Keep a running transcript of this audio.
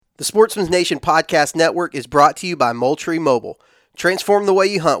The Sportsman's Nation Podcast Network is brought to you by Moultrie Mobile. Transform the way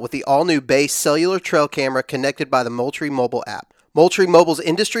you hunt with the all-new base cellular trail camera connected by the Moultrie Mobile app. Moultrie Mobile's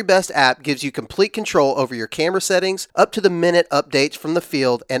industry-best app gives you complete control over your camera settings, up-to-the-minute updates from the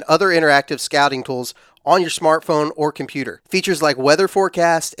field, and other interactive scouting tools on your smartphone or computer. Features like weather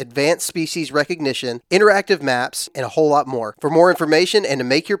forecast, advanced species recognition, interactive maps, and a whole lot more. For more information and to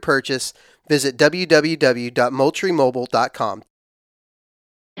make your purchase, visit www.moultriemobile.com.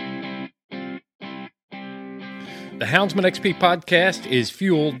 The Houndsman XP podcast is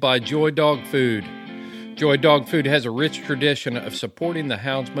fueled by Joy Dog Food. Joy Dog Food has a rich tradition of supporting the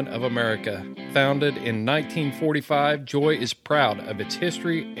Houndsman of America. Founded in 1945, Joy is proud of its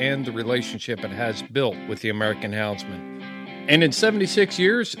history and the relationship it has built with the American Houndsman. And in 76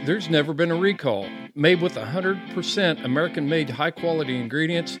 years, there's never been a recall. Made with 100% American-made high-quality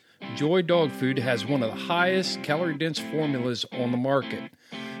ingredients, Joy Dog Food has one of the highest calorie-dense formulas on the market.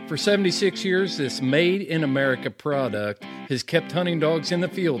 For 76 years, this made-in-America product has kept hunting dogs in the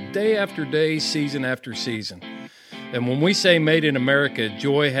field day after day, season after season. And when we say made in America,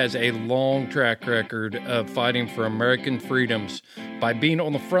 Joy has a long track record of fighting for American freedoms by being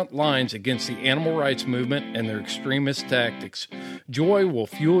on the front lines against the animal rights movement and their extremist tactics. Joy will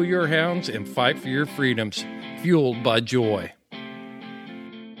fuel your hounds and fight for your freedoms. Fueled by Joy.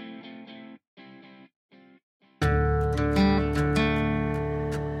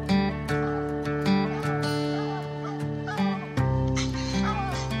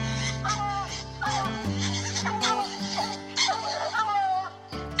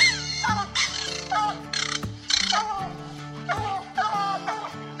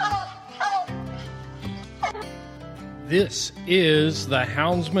 This is the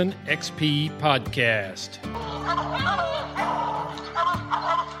Houndsman XP podcast.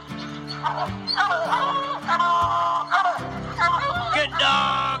 Good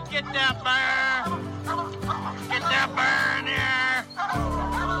dog, get that bear. Get that bear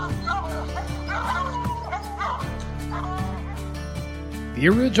The in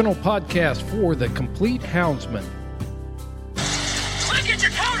here. original podcast for the complete Houndsman. Look at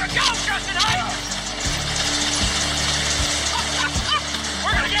your coat and go, Justin Hayes!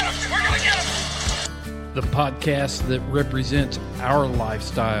 We're gonna get him! We're gonna get him! The podcast that represents our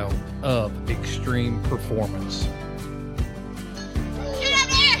lifestyle of extreme performance. Get him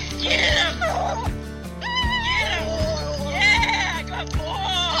there! Get him! Get him! Yeah! Good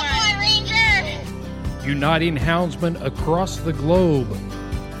boy! Good boy, Ranger! Uniting houndsmen across the globe,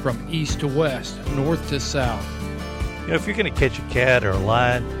 from east to west, north to south. You know, if you're going to catch a cat or a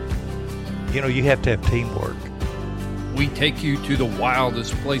lion, you know, you have to have teamwork. We take you to the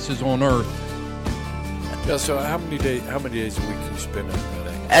wildest places on earth. Yeah, so how many days a week can you spend in a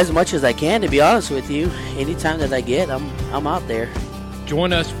day? As much as I can, to be honest with you. Anytime that I get, I'm out there.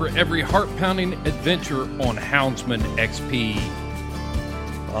 Join us for every heart-pounding adventure on Houndsman XP.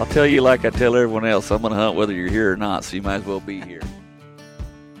 I'll tell you like I tell everyone else, I'm going to hunt whether you're here or not, so you might as well be here.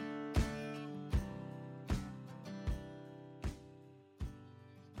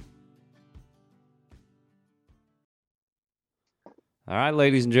 All right,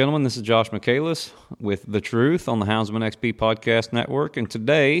 ladies and gentlemen, this is Josh Michaelis with The Truth on the Houndsman XP Podcast Network, and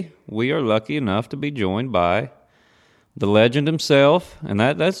today we are lucky enough to be joined by the legend himself, and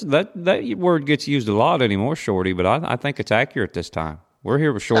that word gets used a lot anymore, Shorty, but I think it's accurate this time. We're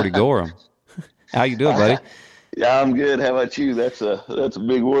here with Shorty Gorham. How you doing, buddy? Yeah, I'm good. How about you? That's a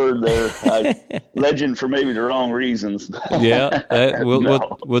big word there. Legend for maybe the wrong reasons. Yeah,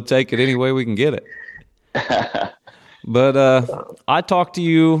 we'll take it any way we can get it. But I talked to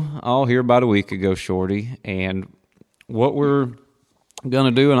you all here about a week ago, Shorty, and what we're going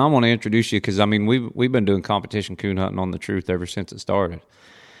to do, and I want to introduce you because, I mean, we've been doing competition coon hunting on The Truth ever since it started,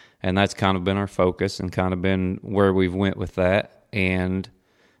 and that's kind of been our focus and kind of been where we've went with that, and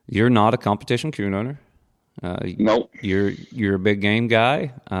you're not a competition coon hunter. Nope. You're a big game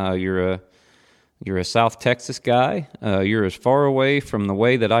guy. You're a South Texas guy. You're as far away from the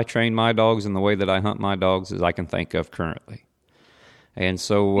way that I train my dogs and the way that I hunt my dogs as I can think of currently. And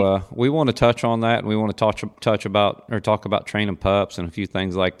so we want to touch on that, and we want to talk about training pups and a few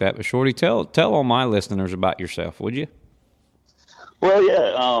things like that. But Shorty, tell all my listeners about yourself, would you? Well,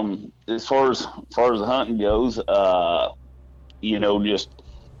 yeah. As far as the hunting goes, you know, just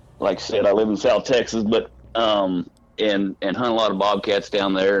like I said, I live in South Texas, but and hunt a lot of bobcats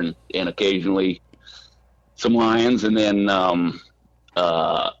down there, and occasionally some lions, and then I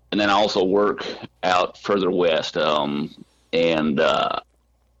also work out further west, and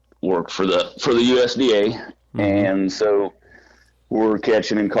work for the USDA, and so we're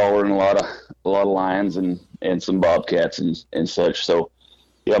catching and collaring a lot of lions and some bobcats and such. So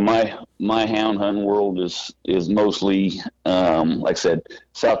Yeah, my hound hunting world is mostly, like I said,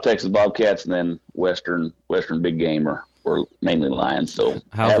 South Texas bobcats, and then western big game or mainly lions. So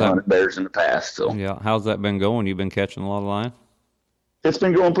How's I've that? hunted bears in the past. So Yeah, how's that been going? You've been catching a lot of lion? it's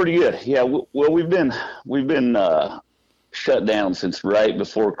been going pretty good. Yeah, well, we've been shut down since right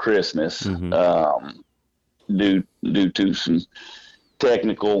before Christmas, due to some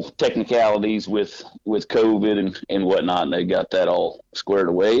technicalities with COVID and whatnot, and they got that all squared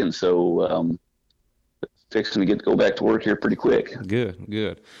away, and so fixing to go back to work here pretty quick.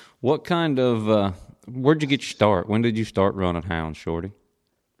 Good. What kind of where'd you get your start? When did you start running hounds, Shorty?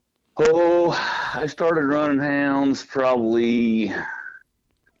 Oh, I started running hounds probably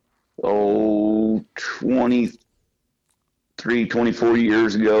 23, 24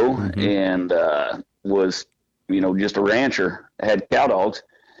 years ago, and was just a rancher. I had cow dogs,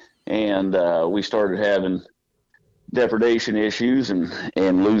 and we started having depredation issues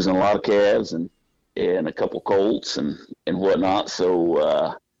and losing a lot of calves and a couple colts and whatnot.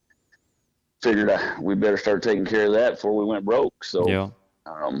 So figured we better start taking care of that before we went broke. So Yeah.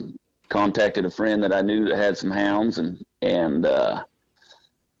 Contacted a friend that I knew that had some hounds, and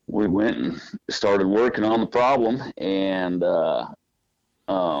we went and started working on the problem, and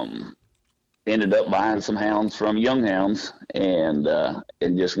ended up buying some hounds from Young Hounds, and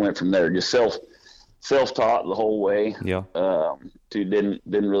just went from there. Just self-taught the whole way. Yeah. Didn't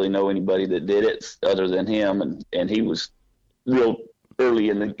really know anybody that did it other than him, and he was real early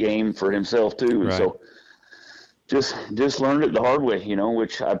in the game for himself too. Right. So just learned it the hard way,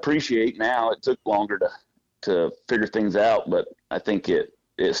 which I appreciate now. It took longer to figure things out, but I think it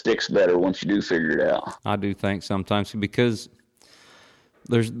sticks better once you do figure it out. I do think sometimes, because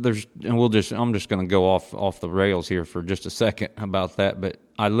there's and I'm just going to go off the rails here for just a second about that, but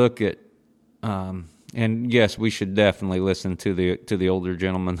I look at and yes, we should definitely listen to the older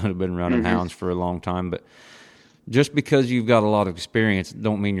gentlemen that have been running hounds for a long time, but just because you've got a lot of experience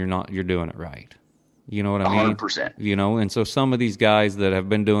don't mean you're doing it right. You know what I mean? 100%. And so some of these guys that have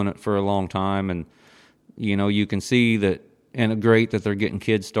been doing it for a long time, and you can see that, and it's great that they're getting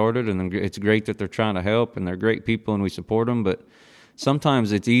kids started, and it's great that they're trying to help, and they're great people, and we support them. But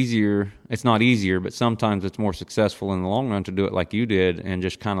sometimes it's not easier, but sometimes it's more successful in the long run to do it like you did, and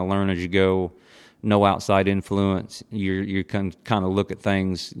just kind of learn as you go. No outside influence. You can kind of look at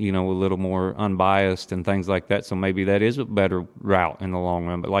things, a little more unbiased and things like that. So maybe that is a better route in the long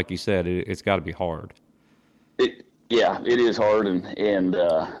run. But like you said, it's got to be hard. It is hard, and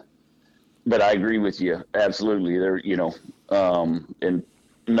but I agree with you absolutely. There, and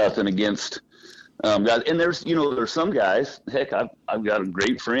nothing against guys. And there's some guys. Heck, I've got a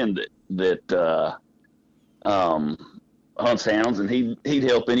great friend that hunts hounds, and he'd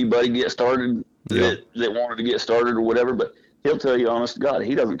help anybody get started. That wanted to get started or whatever, but he'll tell you, honest to God,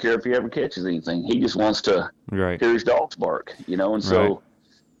 he doesn't care if he ever catches anything. He just wants to hear his dogs bark, and so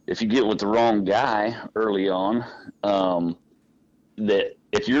if you get with the wrong guy early on, that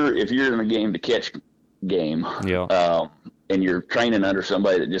if you're in a game to catch game, and you're training under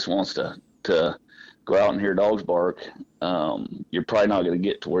somebody that just wants to go out and hear dogs bark, you're probably not going to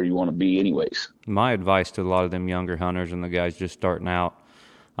get to where you want to be anyways. My advice to a lot of them younger hunters and the guys just starting out,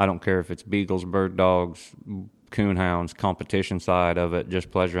 I don't care if it's beagles, bird dogs, coon hounds, competition side of it,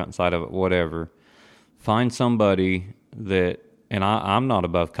 just pleasure hunting side of it, whatever. Find somebody that, and I'm not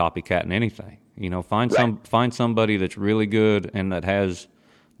above copycatting anything. Find somebody that's really good and that has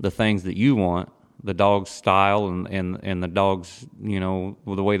the things that you want, the dog's style and the dog's, the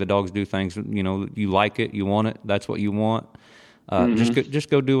way the dogs do things. You like it, you want it, that's what you want. Just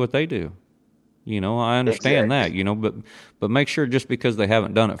go do what they do. I understand that, but make sure just because they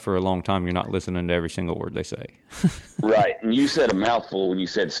haven't done it for a long time, you're not listening to every single word they say. Right. And you said a mouthful when you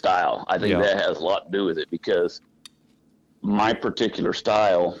said style. I think that has a lot to do with it, because my particular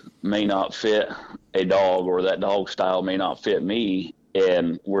style may not fit a dog, or that dog style may not fit me.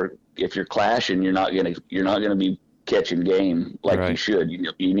 And if you're clashing, you're not going to be catching game like you should.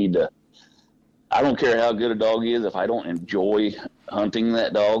 You need to, I don't care how good a dog is. If I don't enjoy hunting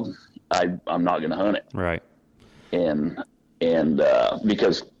that dog, I'm not going to hunt it. Right. And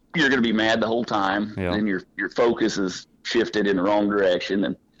because you're going to be mad the whole time, and your focus is shifted in the wrong direction,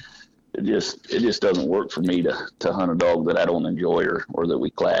 and it just doesn't work for me to hunt a dog that I don't enjoy or that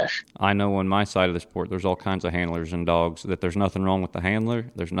we clash. I know on my side of the sport, there's all kinds of handlers and dogs that there's nothing wrong with the handler.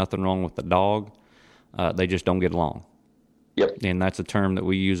 There's nothing wrong with the dog. They just don't get along. Yep. And that's a term that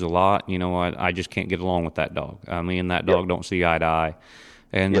we use a lot. I just can't get along with that dog. Me and that dog don't see eye to eye.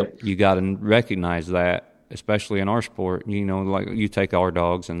 And you got to recognize that especially in our sport, like you take our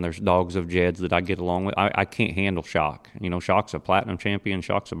dogs, and there's dogs of Jed's that I get along with. I can't handle Shock. Shock's a platinum champion.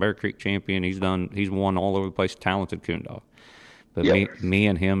 Shock's a Bear Creek champion. He's won all over the place, talented coon dog. But me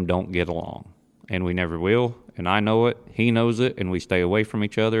and him don't get along, and we never will. And I know it. He knows it, and we stay away from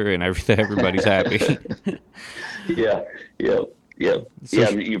each other, and everybody's happy. Yeah.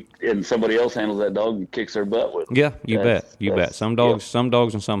 And somebody else handles that dog and kicks their butt with them. Yeah, you bet. Some dogs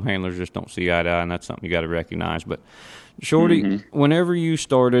and some handlers just don't see eye to eye, and that's something you got to recognize. But Shorty, whenever you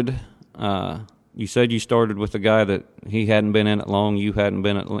started, you said you started with a guy that he hadn't been in it long, you hadn't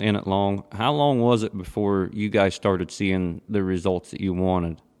been in it long. How long was it before you guys started seeing the results that you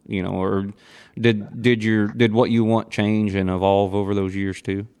wanted? Or did what you want change and evolve over those years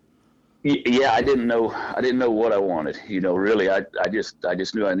too? Yeah, I didn't know what I wanted. Really, I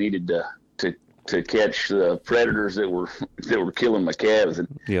just knew I needed to catch the predators that were killing my calves, and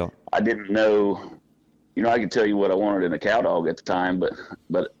I didn't know. I could tell you what I wanted in a cow dog at the time,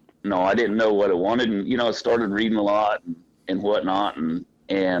 but no, I didn't know what I wanted, and I started reading a lot and whatnot, and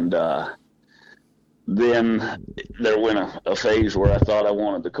then there went a phase where I thought I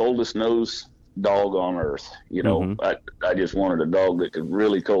wanted the coldest nose dog on earth. I just wanted a dog that could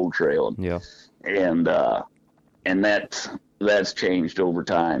really cold trail. And that's changed over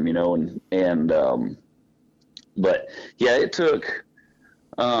time, but yeah, it took,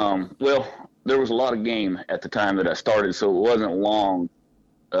 there was a lot of game at the time that I started, so it wasn't long,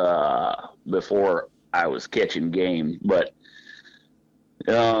 before I was catching game, but,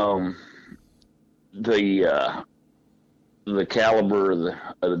 the caliber of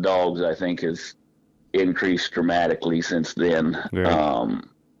the dogs, I think, has increased dramatically since then.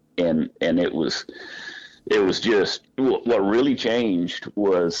 And it was just, what really changed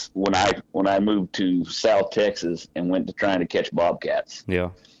was when I moved to South Texas and went to trying to catch bobcats.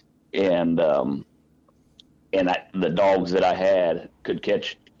 And the dogs that I had could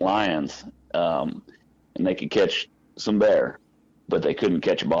catch lions, and they could catch some bear, but they couldn't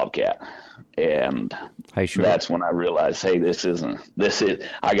catch a bobcat. And that's when I realized, hey, this is,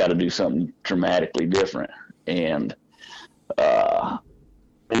 I got to do something dramatically different. And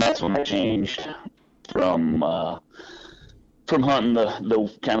that's when I changed from hunting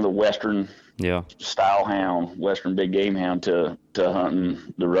the kind of the Western style hound, Western big game hound, to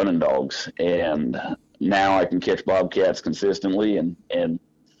hunting the running dogs. And now I can catch bobcats consistently, and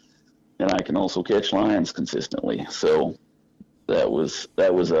I can also catch lions consistently. So that was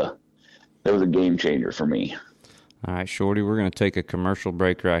a game changer for me. All right, Shorty, we're going to take a commercial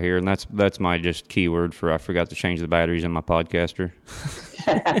break right here, and that's my just keyword for I forgot to change the batteries in my podcaster.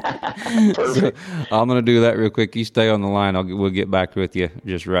 Perfect. So I'm going to do that real quick. You stay on the line. We'll get back with you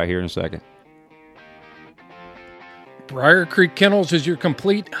just right here in a second. Briar Creek Kennels is your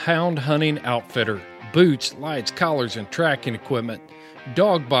complete hound hunting outfitter. Boots, lights, collars, and tracking equipment.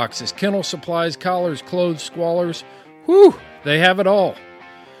 Dog boxes, kennel supplies, collars, clothes, squallers. Whew, they have it all.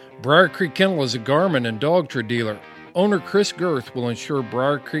 Briar Creek Kennel is a Garmin and Dogtra dealer. Owner Chris Girth will ensure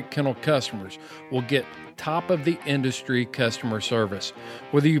Briar Creek Kennel customers will get top-of-the-industry customer service.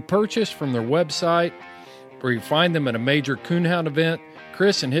 Whether you purchase from their website or you find them at a major coonhound event,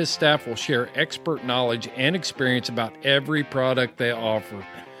 Chris and his staff will share expert knowledge and experience about every product they offer.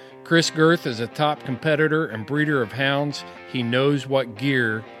 Chris Girth is a top competitor and breeder of hounds. He knows what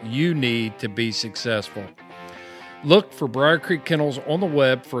gear you need to be successful. Look for Briar Creek Kennels on the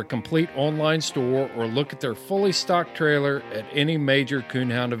web for a complete online store, or look at their fully stocked trailer at any major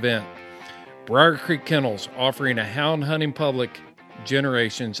coonhound event. Briar Creek Kennels, offering a hound hunting public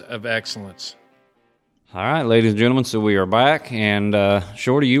generations of excellence. All right, ladies and gentlemen, so we are back. And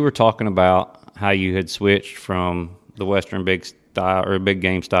Shorty, you were talking about how you had switched from the Western big style or big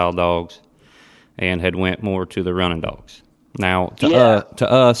game style dogs and had went more to the running dogs. Now, to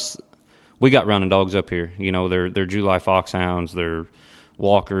us, we got running dogs up here. They're July foxhounds, they're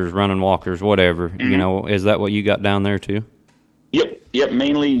walkers, running walkers, whatever. Mm-hmm. Is that what you got down there too? Yep.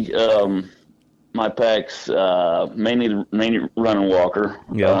 Mainly, my pack's mainly running walker.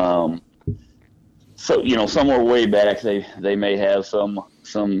 Yeah. So somewhere way back they may have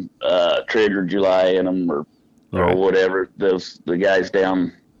some trigger July in them or whatever. The guys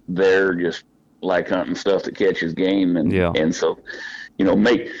down there just like hunting stuff that catches game, and so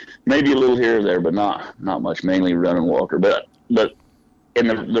maybe a little here or there, but not much. Mainly running walker, but the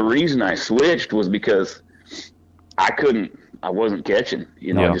reason I switched was because I wasn't catching.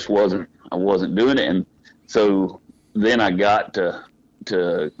 I just wasn't doing it, and so then I got to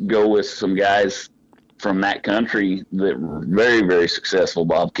go with some guys from that country that were very, very successful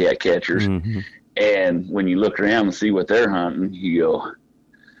bobcat catchers. Mm-hmm. And when you look around and see what they're hunting, you go,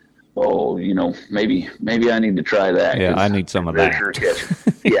 oh, maybe I need to try that. Yeah, I need some of that. Sure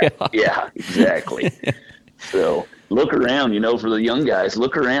yeah, exactly. So look around, for the young guys.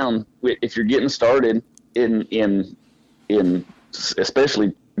 Look around if you're getting started in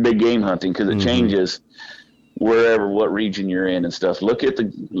especially big game hunting, because it changes what region you're in and stuff. Look at the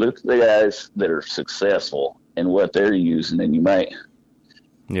guys that are successful and what they're using, and you might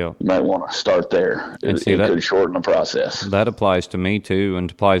want to start there. It could shorten the process. That applies to me too, and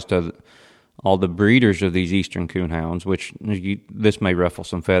applies to all the breeders of these eastern coonhounds, which this may ruffle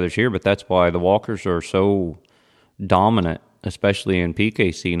some feathers here, but that's why the walkers are so dominant, especially in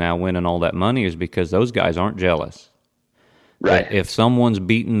PKC now, winning all that money, is because those guys aren't jealous. Right. If someone's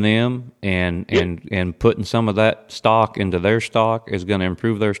beating them and putting some of that stock into their stock is going to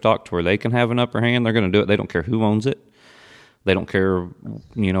improve their stock to where they can have an upper hand, they're going to do it. They don't care who owns it. They don't care,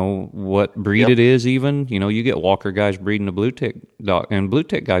 what breed it is even. You get walker guys breeding a blue tick dog, and blue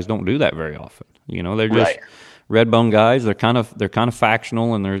tick guys don't do that very often. They're just red bone guys. They're kind of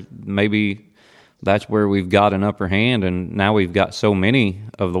factional, and maybe that's where we've got an upper hand, and now we've got so many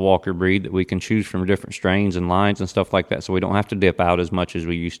of the walker breed that we can choose from different strains and lines and stuff like that, so we don't have to dip out as much as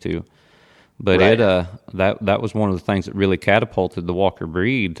we used to. But that was one of the things that really catapulted the walker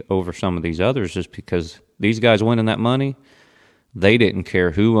breed over some of these others, just because these guys winning that money, they didn't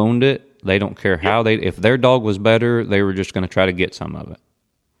care who owned it. They don't care how if their dog was better, they were just going to try to get some of it.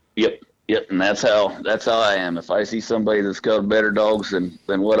 Yep, and that's how I am. If I see somebody that's got better dogs than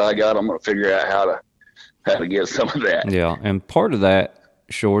what I got, I'm going to figure out how to get some of that. Yeah, and part of that,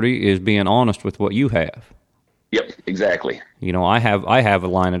 Shorty, is being honest with what you have. Yep, exactly. I have a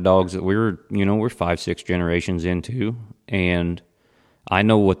line of dogs that we're 5-6 generations into, and I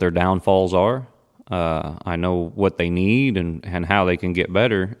know what their downfalls are. I know what they need and how they can get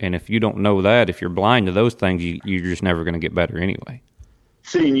better. And if you don't know that, if you're blind to those things, you're just never going to get better anyway.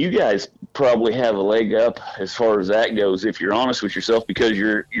 See, and you guys probably have a leg up as far as that goes, if you're honest with yourself, because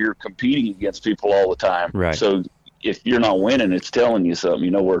you're competing against people all the time. Right. So if you're not winning, it's telling you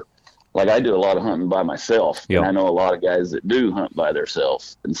something. Like I do a lot of hunting by myself, and I know a lot of guys that do hunt by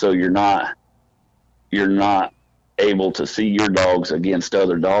themselves, and so you're not able to see your dogs against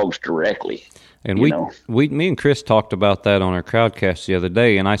other dogs directly. And me and Chris talked about that on our Crowdcast the other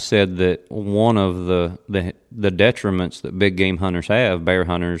day, and I said that one of the detriments that big game hunters have, bear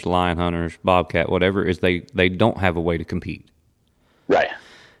hunters, lion hunters, bobcat, whatever, is they don't have a way to compete. Right.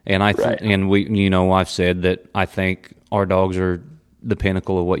 And I've said that I think our dogs are the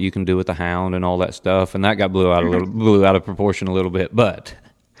pinnacle of what you can do with a hound and all that stuff, and that got blew out of proportion a little bit. But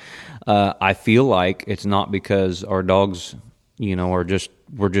I feel like it's not because our dogs, we're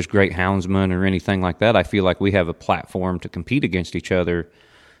just great houndsmen or anything like that. I feel like we have a platform to compete against each other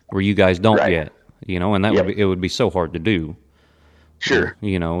where you guys don't yet, and that it would be so hard to do. Sure.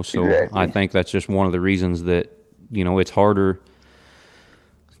 So exactly. I think that's just one of the reasons that, it's harder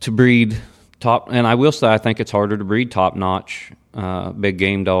to breed top, and I will say I think it's harder to breed top-notch big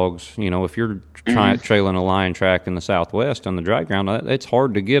game dogs. If you're trailing a lion track in the Southwest on the dry ground, it's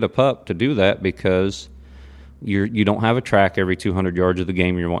hard to get a pup to do that because you don't have a track every 200 yards of the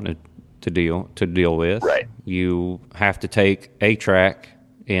game you're wanting to deal with. Right. You have to take a track,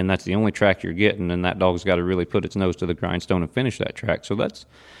 and that's the only track you're getting, and that dog's got to really put its nose to the grindstone and finish that track. So that's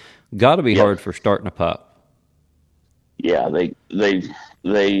got to be hard for starting a pup. Yeah, they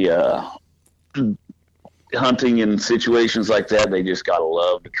hunting in situations like that, they just got to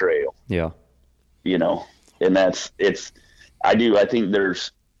love the trail. Yeah. And I think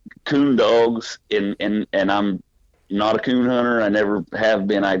there's coon dogs, and I'm not a coon hunter. I never have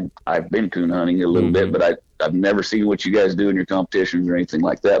been. I've been coon hunting a little bit, but I've never seen what you guys do in your competitions or anything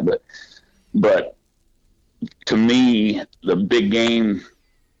like that. But to me, the big game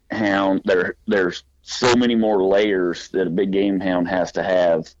hound, there's so many more layers that a big game hound has to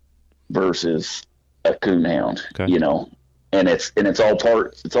have versus a coon hound. Okay. And it's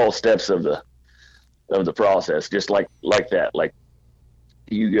all steps of the process, just like that. Like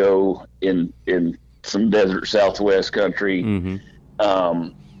you go in some desert Southwest country, and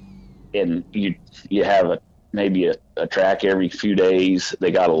you have maybe a track every few days.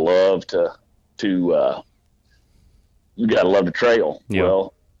 They gotta love you gotta love the trail. Yeah.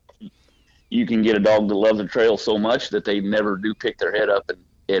 Well, you can get a dog that loves the trail so much that they never do pick their head up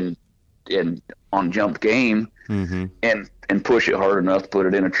and on jumped game and push it hard enough to put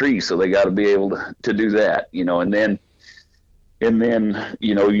it in a tree. So they got to be able to do that, and then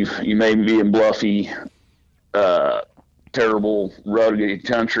you may be in bluffy, terrible rugged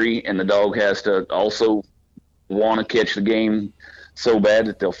country, and the dog has to also want to catch the game so bad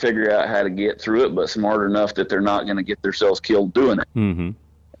that they'll figure out how to get through it, but smart enough that they're not going to get themselves killed doing it.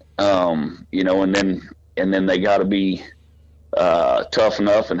 You know, and then they got to be tough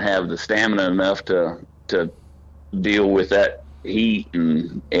enough and have the stamina enough to deal with that heat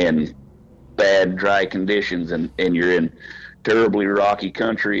and bad dry conditions, and you're in terribly rocky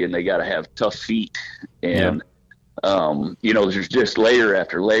country, and they got to have tough feet, and you know, there's just layer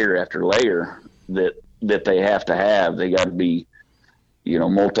after layer after layer that they have to have. They got to be, you know,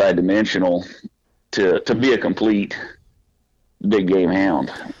 multidimensional to be a complete big game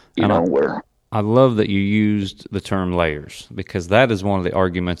hound. You know, where I love that you used the term layers, because that is one of the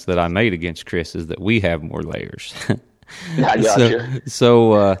arguments that I made against Chris, is that we have more layers. I gotcha.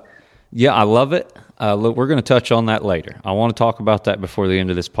 So yeah, I love it. Look, we're going to touch on that later. I want to talk about that before the end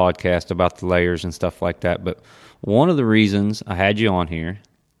of this podcast, about the layers and stuff like that. But one of the reasons I had you on here,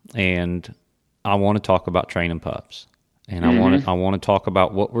 and I want to talk about training pups, and I want to talk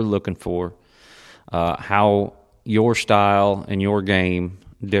about what we're looking for, how your style and your game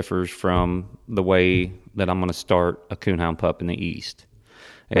differs from the way that I'm going to start a coonhound pup in the East.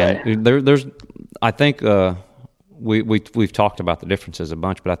 And there's, I think, we've talked about the differences a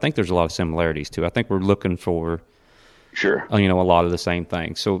bunch, but I think there's a lot of similarities too. I think we're looking for, you know, a lot of the same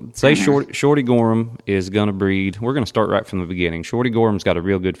things. So say Shorty Gorham is going to breed. We're going to start right from the beginning. Shorty Gorham's got a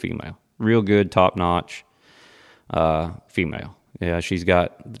real good female, real good, top notch female. Yeah, she's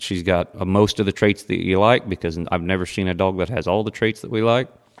got most of the traits that you like, because I've never seen a dog that has all the traits that we like.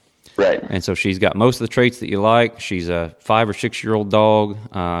 Right. And so she's got most of the traits that you like. She's a 5 or 6 year old dog.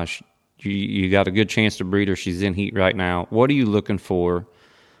 You got a good chance to breed her. She's in heat right now. What are you looking for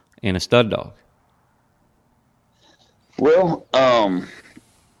in a stud dog? Well,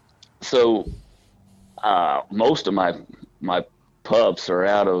 so most of my pups are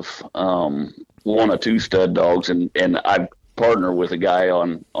out of 1 or 2 stud dogs, and I partner with a guy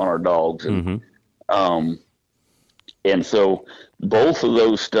on our dogs, and and so both of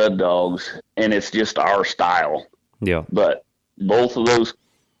those stud dogs, and it's just our style. Yeah. But both of those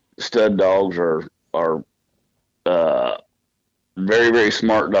stud dogs are very, very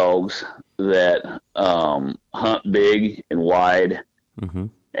smart dogs that hunt big and wide,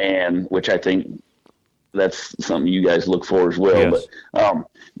 and which I think that's something you guys look for as well. Yes. But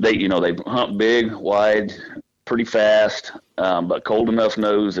they hunt big, wide, pretty fast, but cold enough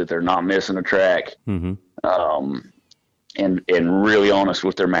nose that they're not missing a track, and really honest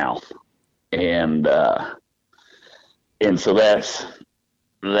with their mouth, and so that's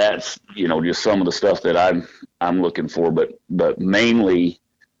you know, just some of the stuff that I'm looking for, but mainly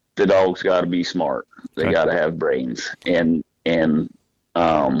the dog's got to be smart. They got to have brains, and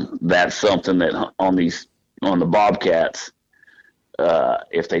that's something that on the Bobcats,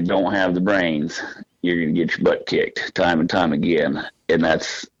 if they don't have the brains, you're going to get your butt kicked time and time again. And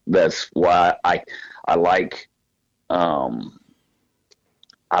that's why I like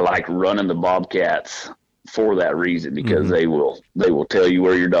running the Bobcats for that reason, because they will tell you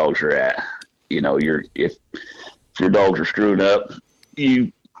where your dogs are at. You know, if your dogs are screwing up,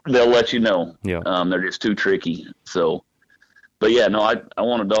 they'll let you know. Yeah. They're just too tricky. So, but yeah, no, I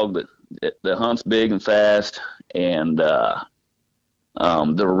want a dog that hunts big and fast, and the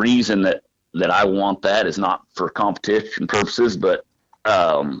reason that I want that is not for competition purposes, but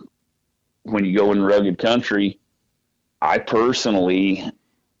when you go in rugged country, I personally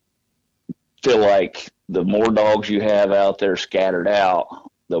feel like the more dogs you have out there scattered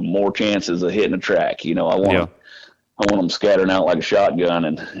out, the more chances of hitting a track. You know, I want them scattering out like a shotgun,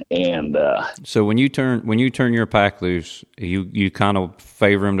 and so when you turn your pack loose, you kind of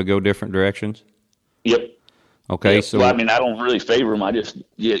favor them to go different directions. Yep. Okay. Yep. So well, I mean, I don't really favor them. I just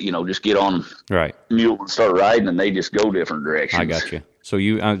get on mule and start riding, and they just go different directions. I got you.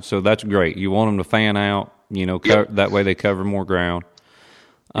 So so that's great. You want them to fan out. You know, that way they cover more ground.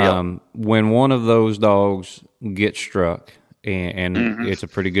 When one of those dogs gets struck and it's a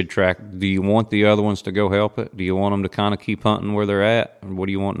pretty good track, do you want the other ones to go help it? Do you want them to kind of keep hunting where they're at? Or what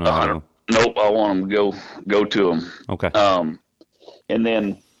do you want? Nope, I want them to go to them. Okay. And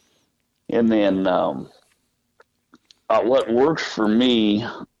then what works for me,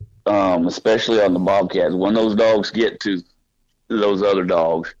 especially on the Bobcats, when those dogs get to those other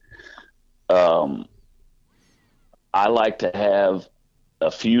dogs, I like to have a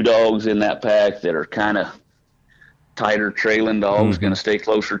few dogs in that pack that are kind of tighter trailing dogs, going to stay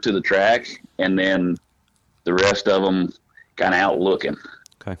closer to the track, and then the rest of them kind of out looking.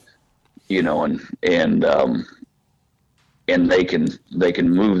 Okay. You know, and they can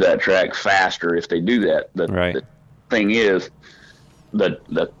move that track faster if they do that. The thing is,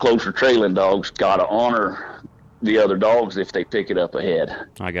 the closer trailing dogs got to honor the other dogs if they pick it up ahead.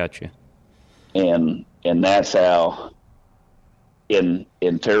 I got you. And that's how, in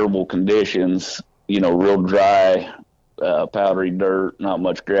terrible conditions, real dry, powdery dirt, not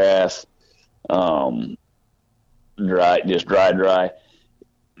much grass, dry, just dry.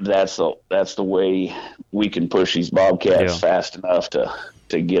 That's the way we can push these bobcats fast enough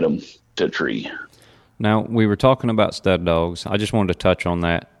to get them to tree. Now, we were talking about stud dogs. I just wanted to touch on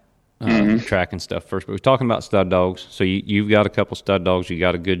that tracking stuff first. But we're talking about stud dogs. So you've got a couple stud dogs. You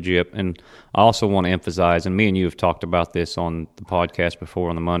got a good gyp. And I also want to emphasize, and me and you have talked about this on the podcast before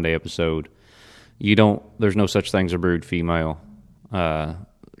on the Monday episode, there's no such thing as a brood female. No,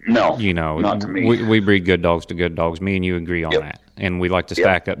 not to me. We breed good dogs to good dogs. Me and you agree on that. And we like to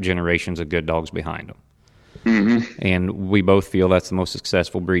stack up generations of good dogs behind them. Mm-hmm. And we both feel that's the most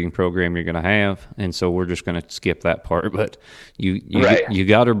successful breeding program you're going to have, and so we're just going to skip that part. But you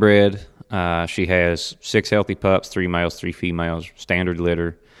got her bred. She has 6 healthy pups, 3 males, 3 females, standard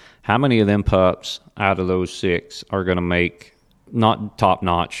litter. How many of them pups out of those 6 are going to make not top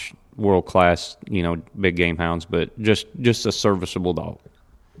notch, world class, big game hounds, but just a serviceable dog?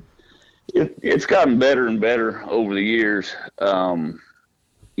 It's gotten better and better over the years.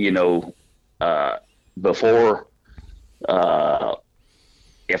 Before,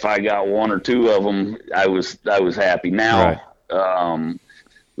 if I got 1 or 2 of them, I was happy. Now,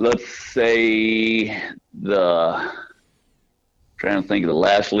 let's say trying to think of the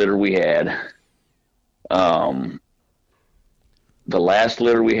last litter we had. The last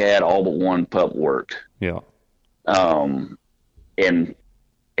litter we had, all but 1 pup worked. Yeah. And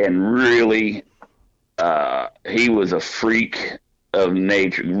really, he was a freak of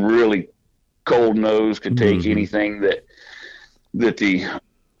nature, really cold nose, could take anything that the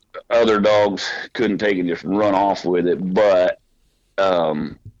other dogs couldn't take and just run off with it. But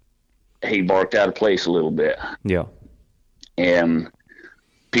he barked out of place a little bit. Yeah. And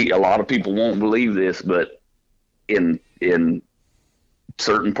a lot of people won't believe this, but in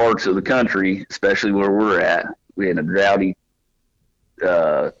certain parts of the country, especially where we're at, we're in a droughty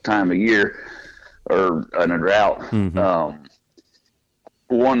time of year, or in a drought.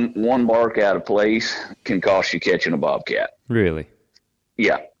 One bark out of place can cost you catching a bobcat. Really?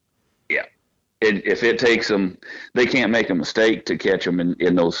 Yeah. If it takes them, they can't make a mistake to catch them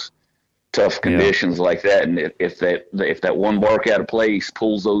in those tough conditions like that. And if that one bark out of place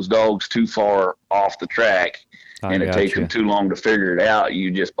pulls those dogs too far off the track, and it takes them too long to figure it out, you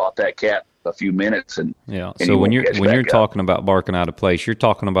just bought that cat a few minutes. And so when you're talking about barking out of place, you're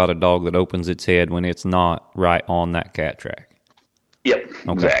talking about a dog that opens its head when it's not right on that cat track. Yep,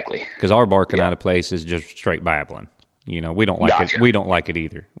 exactly. Because our barking out of place is just straight babbling. We don't like it. We don't like it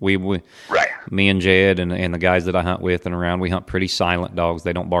either. Me and Jed and the guys that I hunt with and around, we hunt pretty silent dogs.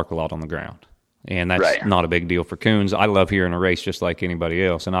 They don't bark a lot on the ground, and that's not a big deal for coons. I love hearing a race just like anybody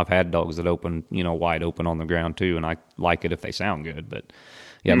else, and I've had dogs that open, wide open on the ground too, and I like it if they sound good. But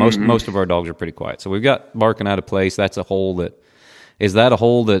most of our dogs are pretty quiet. So we've got barking out of place. That's a hole that is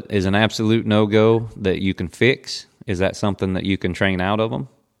an absolute no go that you can fix. Is that something that you can train out of them?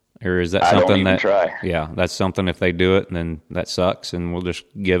 Or is that something try. Yeah, that's something if they do it, then that sucks, and we'll just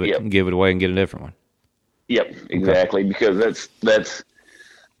give it away and get a different one. Yep, exactly. Because that's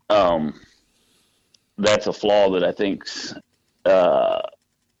a flaw that I think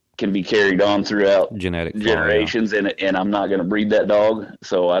can be carried on throughout genetic generations, and I'm not going to breed that dog,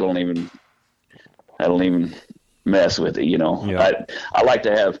 so I don't even mess with it. I like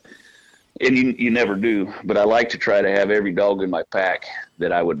to have. And you never do, but I like to try to have every dog in my pack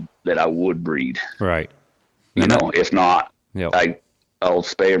that I would breed. Right. If not, I'll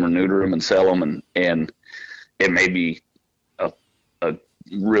spay them or neuter them and sell them, and it may be a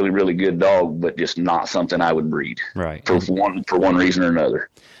really, really good dog, but just not something I would breed. Right. For one reason or another.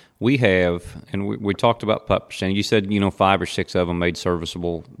 We have, and we talked about pup percentage. You said 5 or 6 of them made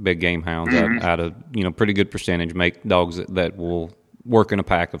serviceable big game hounds out of pretty good percentage. Make dogs that will work in a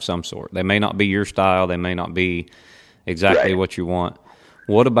pack of some sort. They may not be your style. They may not be exactly what you want.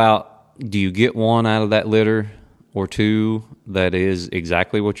 What about, do you get one out of that litter or 2 that is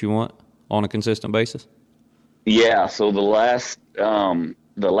exactly what you want on a consistent basis? Yeah. So the last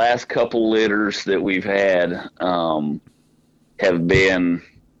couple litters that we've had have been,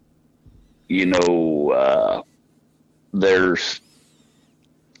 there's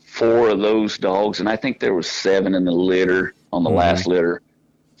 4 of those dogs, and I think there was 7 in the litter. On the last litter,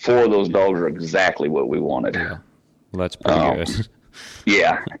 4 of those dogs are exactly what we wanted. Yeah. Well, that's pretty good.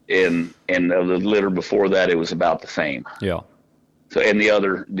 Yeah, and of the litter before that, it was about the same. Yeah. So, and the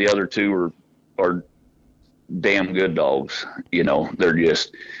other 2 are damn good dogs. They're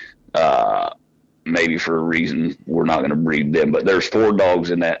just maybe for a reason we're not going to breed them. But there's 4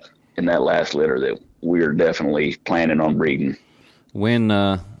 dogs in that last litter that we're definitely planning on breeding. When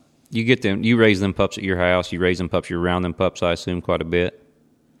you get them, you raise them pups at your house. You raise them pups. You're around them pups, I assume, quite a bit.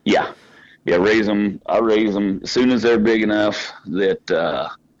 Yeah. I raise them as soon as they're big enough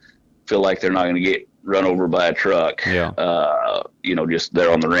that feel like they're not going to get run over by a truck. Yeah. Just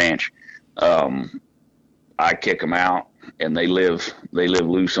there on the ranch. I kick them out, and they live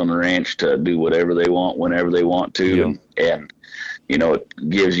loose on the ranch to do whatever they want whenever they want to. Yeah. And it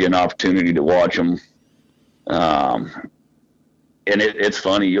gives you an opportunity to watch them. And it's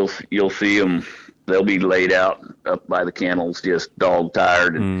funny. You'll see them. They'll be laid out up by the kennels, just dog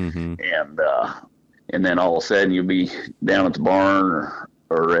tired, and then all of a sudden you'll be down at the barn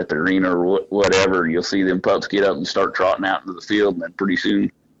or at the arena or whatever. You'll see them pups get up and start trotting out into the field, and then pretty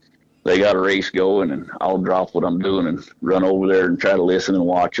soon they got a race going, and I'll drop what I'm doing and run over there and try to listen and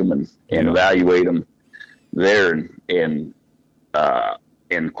watch them and evaluate them there. And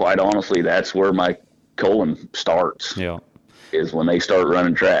quite honestly, that's where my culling starts. Yeah. Is when they start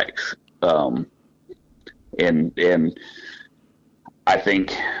running tracks. And I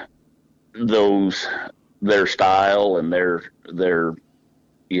think their style and their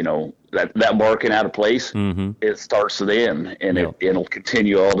that barking out of place, it starts then, and it'll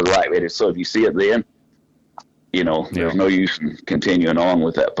continue all the right way. So if you see it then, there's no use in continuing on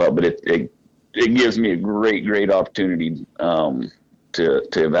with that pup, but it gives me a great opportunity to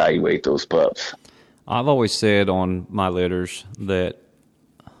evaluate those pups. I've always said on my litters that,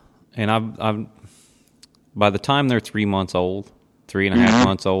 and I've by the time they're 3 months old, 3.5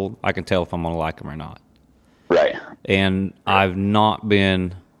 months old, I can tell if I'm going to like them or not. Right. And I've not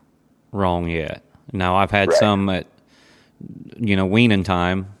been wrong yet. Now, I've had some at, weaning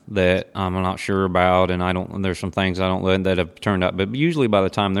time that I'm not sure about, and there's some things I don't let that have turned out. But usually by the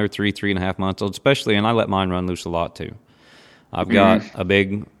time they're 3.5 months old, especially, and I let mine run loose a lot too. I've got a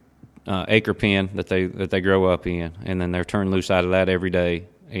big acre pen that they grow up in, and then they're turned loose out of that every day.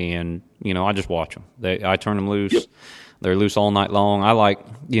 And I just watch them. I turn them loose. Yep. They're loose all night long. I like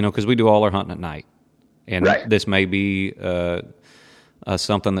because we do all our hunting at night, and this may be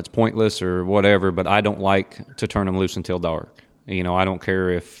something that's pointless or whatever, but I don't like to turn them loose until dark. I don't care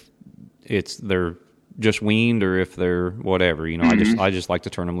if they're just weaned or if they're whatever. I just like to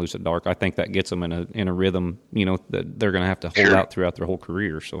turn them loose at dark. I think that gets them in a rhythm. That they're going to have to hold out throughout their whole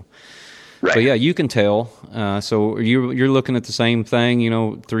career. So. Right. So yeah, you can tell. So you're looking at the same thing.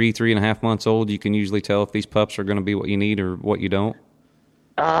 3.5 months old. You can usually tell if these pups are going to be what you need or what you don't.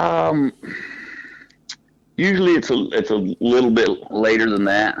 Usually it's a little bit later than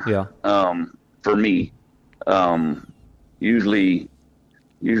that. Yeah. For me, usually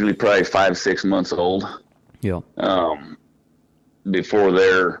probably 5-6 months old. Yeah. Before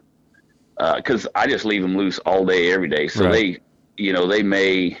they're, because I just leave them loose all day, every day. So they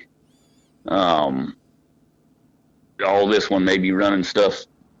may. This one may be running stuff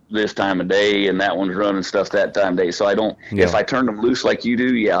this time of day, and that one's running stuff that time of day. So I don't. Yeah. If I turned them loose like you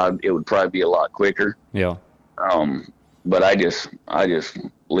do, it would probably be a lot quicker. Yeah. But I just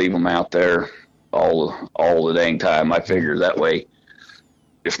leave them out there all the dang time. I figure that way,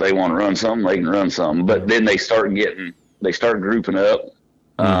 if they want to run something, they can run something. But then they start grouping up.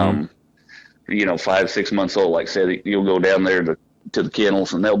 5-6 months old, like I said, you'll go down there to the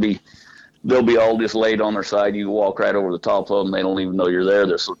kennels, and they'll be all just laid on their side. You walk right over the top of them. They don't even know you're there.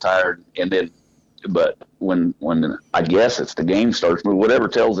 They're so tired. And then, but when I guess it's the game starts moving, whatever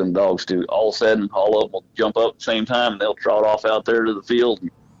tells them dogs to, all of a sudden, all of them will jump up at the same time, and they'll trot off out there to the field.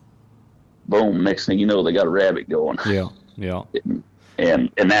 And boom! Next thing you know, they got a rabbit going. Yeah, yeah. And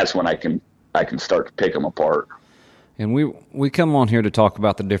that's when I can start to pick them apart. And we come on here to talk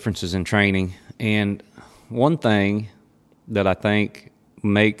about the differences in training. And one thing that I think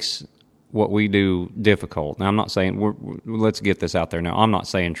makes what we do difficult. Now, I'm not saying let's get this out there now. I'm not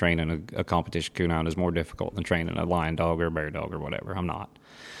saying training a competition coonhound is more difficult than training a lion dog or a bear dog or whatever. I'm not.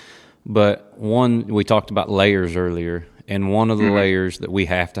 But we talked about layers earlier, and one of the layers that we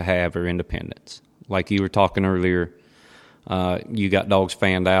have to have are independence. Like you were talking earlier, you got dogs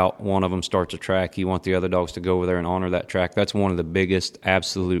fanned out. One of them starts a track. You want the other dogs to go over there and honor that track. That's one of the biggest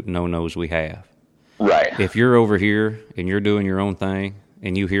absolute no-nos we have. Right. If you're over here and you're doing your own thing,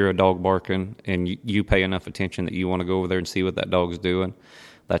 and you hear a dog barking, and you pay enough attention that you want to go over there and see what that dog's doing,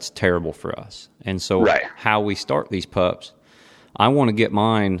 that's terrible for us. And so how we start these pups, I want to get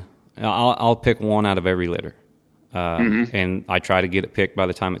mine, I'll pick one out of every litter. And I try to get it picked by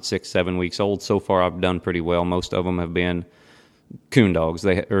the time it's 6-7 weeks old. So far, I've done pretty well. Most of them have been coon dogs,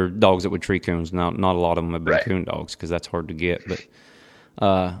 or dogs that would tree coons. Not a lot of them have been coon dogs, because that's hard to get.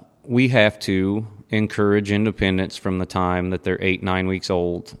 But we have to encourage independence from the time that they're 8-9 weeks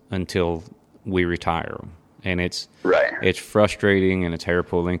old until we retire them. and it's Right. it's frustrating and it's hair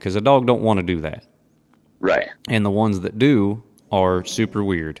pulling because a dog don't want to do that. Right. And the ones that do are super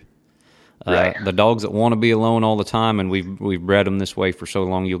weird. Right. The dogs that want to be alone all the time, and we've bred them this way for so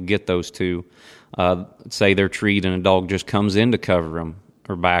long, you'll get those too. Say they're treed and a dog just comes in to cover them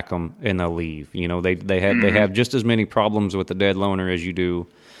or back them, and they'll leave. You know, they have just as many problems with the dead loner as you do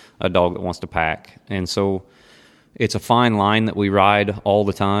a dog that wants to pack. And so it's a fine line that we ride all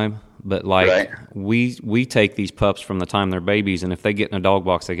the time. But like we take these pups from the time they're babies, and if they get in a dog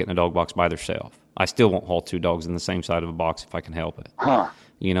box, they get in a dog box by themselves. I still won't haul two dogs in the same side of a box if I can help it. Huh.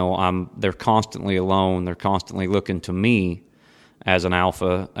 You know, they're constantly alone. They're constantly looking to me as an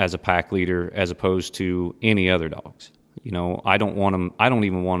alpha, as a pack leader, as opposed to any other dogs. You know, I don't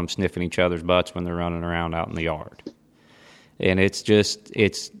even want them sniffing each other's butts when they're running around out in the yard. And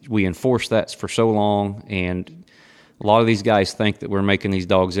we enforce that for so long, and a lot of these guys think that we're making these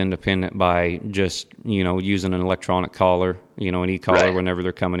dogs independent by just, you know, using an electronic collar, you know, an e-collar whenever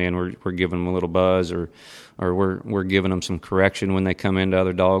they're coming in. We're giving them a little buzz, or we're giving them some correction when they come into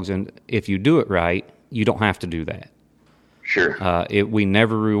other dogs. And if you do it right, you don't have to do that. Sure. We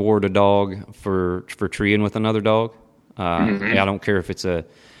never reward a dog for treeing with another dog. I don't care if it's a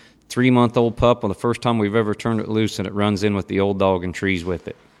 3-month-old pup, or the first time we've ever turned it loose and it runs in with the old dog and trees with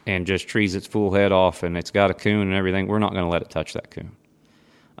it, and just trees its full head off, and it's got a coon and everything. We're not going to let it touch that coon.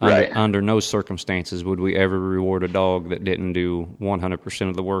 Under no circumstances would we ever reward a dog that didn't do 100%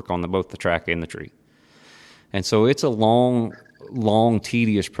 of the work on both the track and the tree. And so it's a long,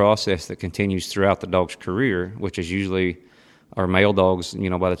 tedious process that continues throughout the dog's career, which is usually our male dogs, you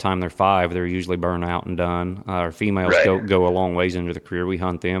know, by the time they're 5, they're usually burnt out and done. Our females go a long ways into the career. We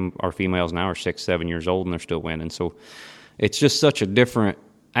hunt them. Our females now are 6, 7 years old, and they're still winning. So it's just such a different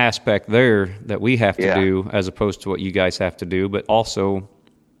aspect there that we have to do as opposed to what you guys have to do. But also,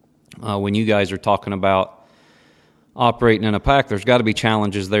 when you guys are talking about operating in a pack, there's got to be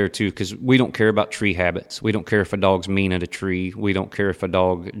challenges there too, because we don't care about tree habits. We don't care if a dog's mean at a tree. We don't care if a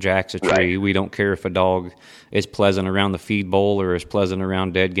dog jacks a tree. We don't care if a dog is pleasant around the feed bowl or is pleasant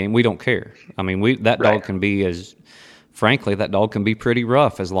around dead game. We don't care. I mean, that dog can be frankly, that dog can be pretty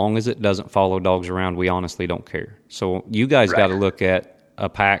rough as long as it doesn't follow dogs around. We honestly don't care. So you guys got to look at a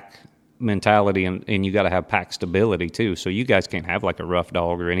pack mentality, and you got to have pack stability too. So you guys can't have like a rough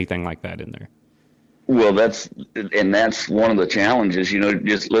dog or anything like that in there. Well, that's one of the challenges, you know.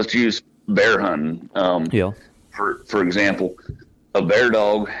 Just let's use bear hunting. For example, a bear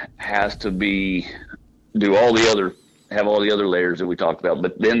dog has to have all the other layers that we talked about,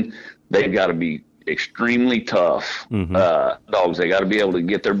 but then they've got to be extremely tough dogs. They got to be able to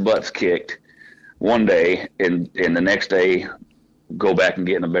get their butts kicked one day, and the next day go back and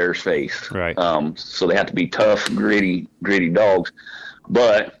get in a bear's face. Right. So they have to be tough, gritty dogs.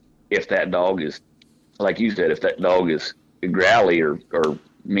 But if that dog is, like you said, if that dog is growly or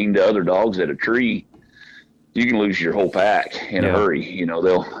mean to other dogs at a tree, you can lose your whole pack in a hurry. You know,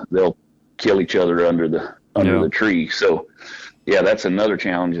 they'll kill each other under the tree. So yeah, that's another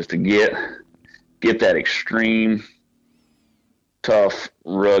challenge, is to get that extreme, tough,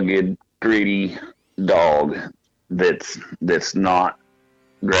 rugged, gritty dog that's not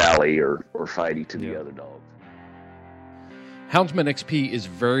growly or fighty to the other dogs. Houndsman XP is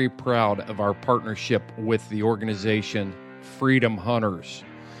very proud of our partnership with the organization Freedom Hunters.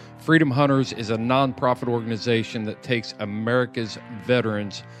 Freedom Hunters is a nonprofit organization that takes America's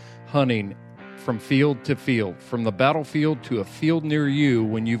veterans hunting from field to field, from the battlefield to a field near you,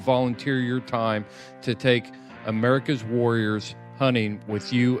 when you volunteer your time to take America's warriors hunting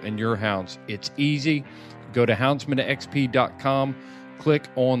with you and your hounds. It's easy. Go to houndsmanxp.com, click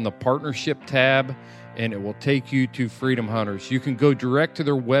on the partnership tab, and it will take you to Freedom Hunters. You can go direct to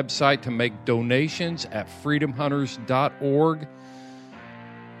their website to make donations at freedomhunters.org.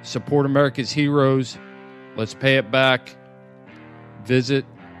 Support America's heroes. Let's pay it back. Visit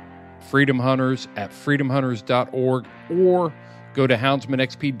Freedom Hunters at freedomhunters.org, or go to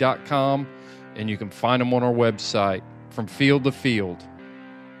houndsmanxp.com, and you can find them on our website, from field to field.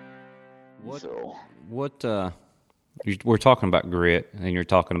 We're talking about grit, and you're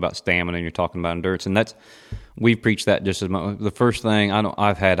talking about stamina, and you're talking about endurance, and we preach that just as much. The first thing I don't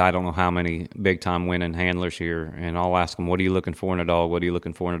know how many big time winning handlers here, and I'll ask them, "What are you looking for in a dog? What are you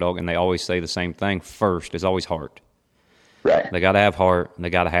looking for in a dog?" And they always say the same thing. First is always heart. Right. They got to have heart, and they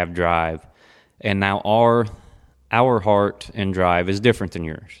got to have drive. And now our heart and drive is different than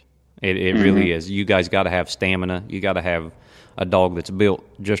yours. It really is. You guys got to have stamina. You got to have a dog that's built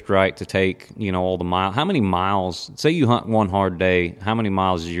just right to take, you know, all the miles. How many miles? Say you hunt one hard day. How many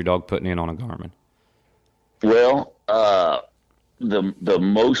miles is your dog putting in on a Garmin? Well, the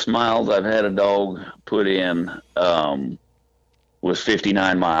most miles I've had a dog put in was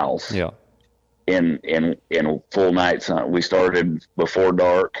 59 miles. Yeah. In full nights hunt. We started before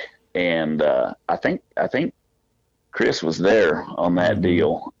dark, and I think Chris was there on that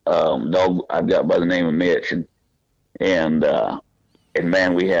deal. Dog I've got by the name of Mitch, and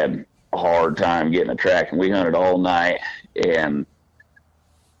man, we had a hard time getting a track, and we hunted all night and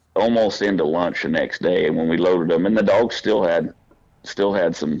almost into lunch the next day. And when we loaded them, and the dogs still had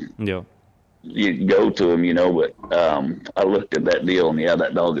some. Yeah. You go to them, but I looked at that deal, and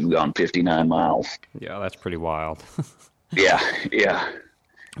that dog had gone 59 miles. Yeah, that's pretty wild. Yeah.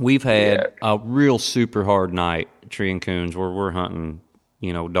 We've had a real super hard night, tree and coons, where we're hunting,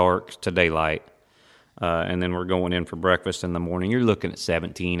 dark to daylight, and then we're going in for breakfast in the morning. You're looking at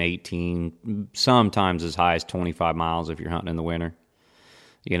 17, 18, sometimes as high as 25 miles if you're hunting in the winter.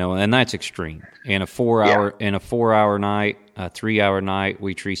 And that's extreme. In a 4-hour night, a 3-hour night,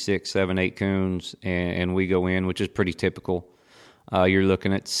 we tree 6, 7, 8 coons, and we go in, which is pretty typical. You're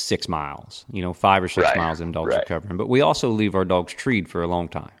looking at 6 miles, 5 or 6 miles them dogs are covering. But we also leave our dogs treed for a long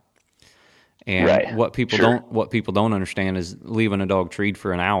time. And what people don't understand is leaving a dog treed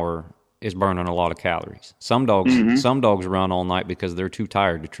for an hour is burning a lot of calories. Some dogs run all night because they're too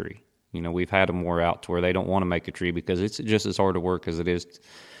tired to tree. We've had them wore out to where they don't want to make a tree because it's just as hard to work as it is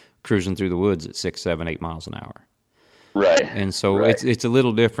cruising through the woods at 6, 7, 8 miles an hour. Right. And so it's a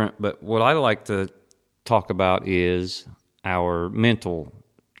little different. But what I like to talk about is our mental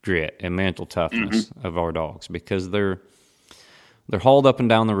grit and mental toughness of our dogs, because they're hauled up and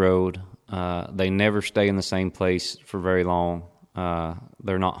down the road. They never stay in the same place for very long.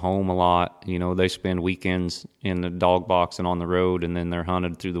 They're not home a lot. They spend weekends in the dog box and on the road, and then they're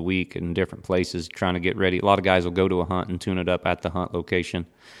hunted through the week in different places trying to get ready. A lot of guys will go to a hunt and tune it up at the hunt location.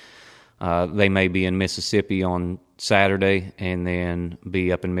 They may be in Mississippi on Saturday and then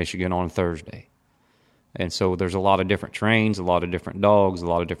be up in Michigan on Thursday. And so there's a lot of different trains, a lot of different dogs, a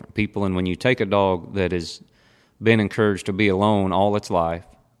lot of different people. And when you take a dog that has been encouraged to be alone all its life,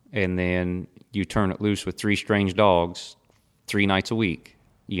 and then you turn it loose with 3 strange dogs 3 nights a week,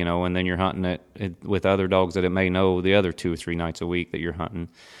 and then you're hunting it with other dogs that it may know the other 2 or 3 nights a week that you're hunting,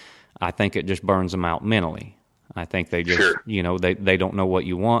 I think it just burns them out mentally. I think they just, they don't know what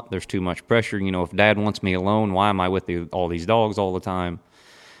you want. There's too much pressure. If Dad wants me alone, why am I with all these dogs all the time?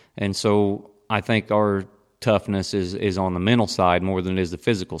 And so I think our toughness is on the mental side more than it is the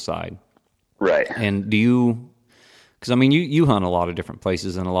physical side. Right. And do you, because you hunt a lot of different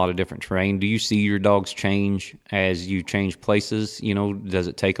places and a lot of different terrain. Do you see your dogs change as you change places? Does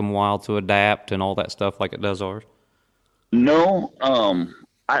it take them a while to adapt and all that stuff like it does ours? No,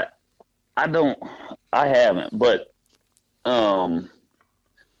 I don't. I haven't, but I'm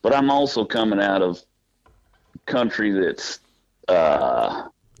also coming out of country that's, the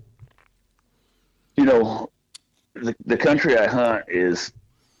country I hunt is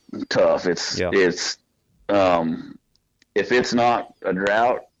tough. It's if it's not a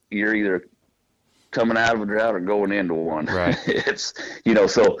drought, you're either coming out of a drought or going into one. Right. It's,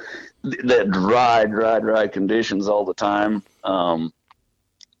 so that dry conditions all the time.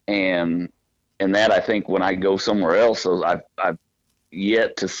 And that, I think, when I go somewhere else, so I've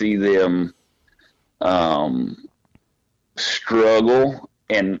yet to see them struggle,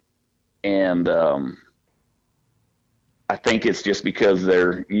 and I think it's just because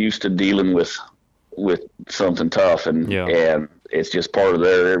they're used to dealing with something tough, and it's just part of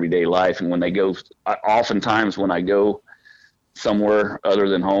their everyday life. And when they go, oftentimes when I go somewhere other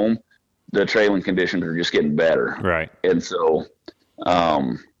than home, the trailing conditions are just getting better. Right. And so,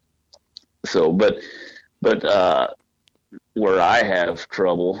 but where I have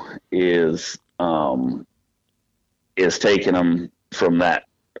trouble is taking them from that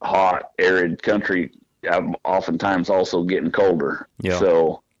hot, arid country. I'm oftentimes also getting colder. Yeah.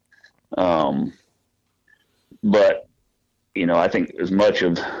 So, but I think as much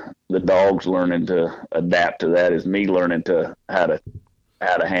of the dogs learning to adapt to that as me learning to how to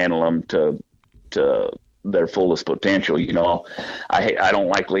handle them to their fullest potential. I don't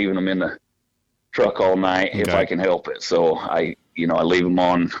like leaving them in the truck all night if I can help it. So I leave them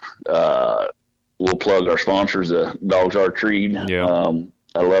on. We'll plug our sponsors, Dogs Are Treed. Yeah.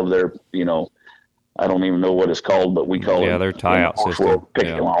 I love their, I don't even know what it's called, but we call it their tie-out system.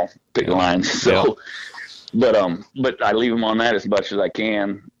 Picket lines. So, but I leave them on that as much as I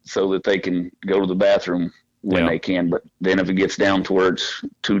can so that they can go to the bathroom when they can. But then if it gets down to where it's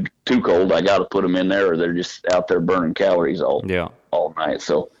too cold, I got to put them in there, or they're just out there burning calories all night.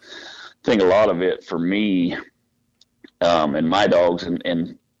 So I think a lot of it for me and my dogs,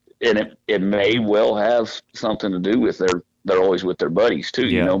 and it may well have something to do with they're always with their buddies too,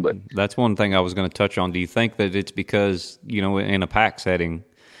 you know. But that's one thing I was going to touch on. Do you think that it's because, you know, in a pack setting,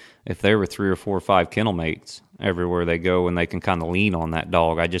 if there were 3 or 4 or 5 kennel mates everywhere they go and they can kind of lean on that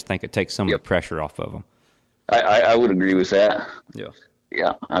dog, I just think it takes some of the pressure off of them. I would agree with that.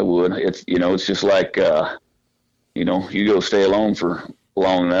 Yeah, I would. It's, you know, it's just like, you know, you go stay alone for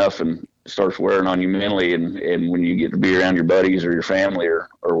long enough and it starts wearing on you mentally, and when you get to be around your buddies or your family or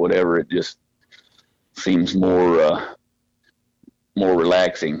whatever, it just seems more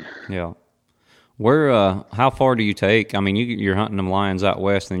relaxing. Yeah. Where, how far do you take? I mean, you're hunting them lions out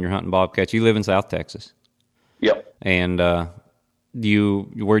west, and you're hunting bobcats. You live in South Texas. Yep. And where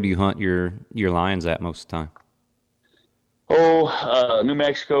do you hunt your lions at most of the time? New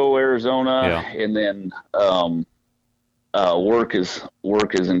Mexico, Arizona, and then work is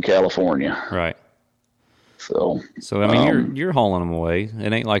in California. Right. So I mean, you're hauling them away.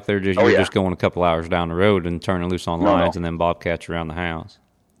 It ain't like they're just just going a couple hours down the road and turning loose on lions and then bobcats around the house.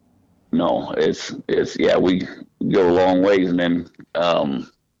 No, it's we go a long ways, and then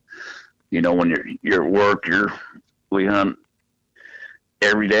you know, when you're at work, we hunt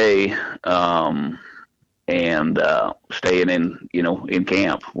every day, and staying in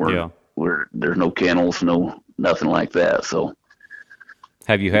camp where there's no kennels, nothing like that. So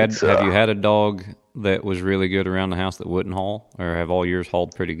have you had a dog that was really good around the house that wouldn't haul, or have all yours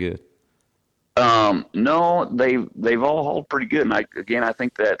hauled pretty good? No, they've all hauled pretty good, and I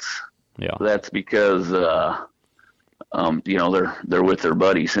think that's because you know, they're with their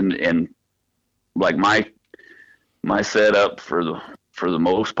buddies, and like my setup for the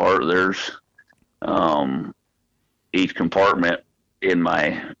most part, there's each compartment in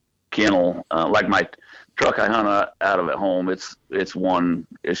my kennel, like my truck I hunt out of at home, it's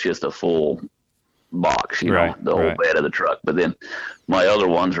just a full box, you know, the whole bed of the truck. But then my other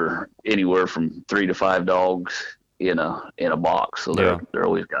ones are anywhere from 3 to 5 dogs in a box, so they're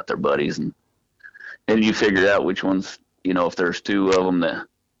always got their buddies, and you figure out which ones, you know, if there's 2 of them that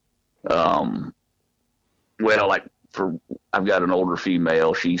well, like I've got an older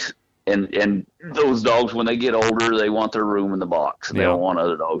female, she's and those dogs, when they get older, they want their room in the box, and they don't want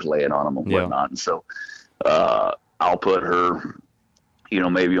other dogs laying on them and whatnot. And so I'll put her, you know,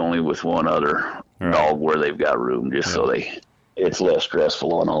 maybe only with one other dog where they've got room, just so it's less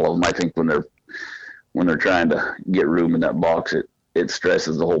stressful on all of them. I think when they're trying to get room in that box, it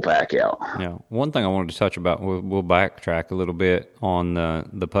stresses the whole pack out. Yeah. One thing I wanted to touch about, we'll backtrack a little bit on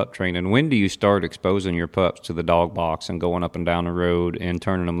the pup training. When do you start exposing your pups to the dog box and going up and down the road and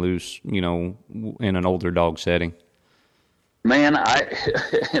turning them loose, you know, in an older dog setting? Man,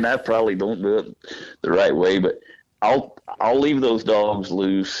 I probably don't do it the right way, but I'll leave those dogs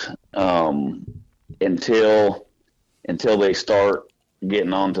loose until they start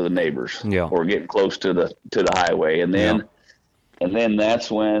getting onto the neighbors or getting close to the highway, and then that's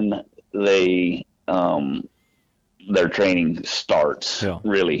when their training starts.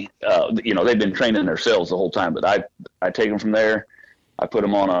 Really, you know, they've been training themselves the whole time, but I take them from there, I put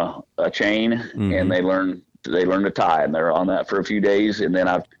them on a chain, and they learn to tie, and they're on that for a few days, and then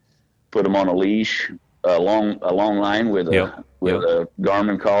I've put them on a leash, a long line with a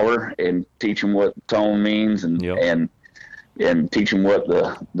Garmin collar, and teach them what tone means, and teach them what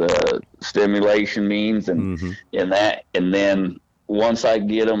the stimulation means, and then once I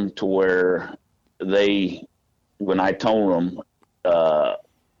get them to where when I tone them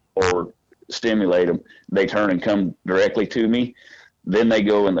or stimulate them, they turn and come directly to me. Then they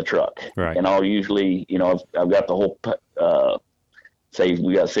go in the truck, and I'll usually, you know, I've got the whole, say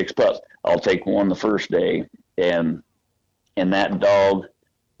we got 6 pups. I'll take one the first day, and that dog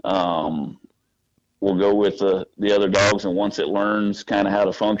will go with the other dogs. And once it learns kind of how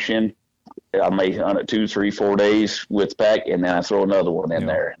to function, I may hunt it 2, 3, 4 days with pack, and then I throw another one in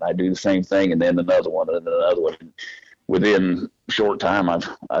there, and I do the same thing, and then another one, and then another one. Within a short time, I've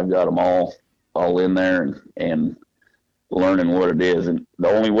got them all in there and learning what it is. And the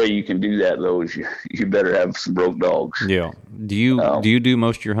only way you can do that, though, is you better have some broke dogs. Yeah. Do you do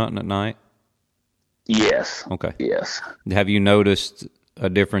most of your hunting at night? Yes. Okay. Yes. Have you noticed a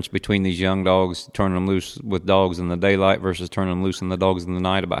difference between these young dogs, turning them loose with dogs in the daylight versus turning them loose in the dogs in the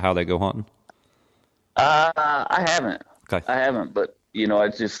night, about how they go hunting? I haven't. Okay. I haven't, but you know, I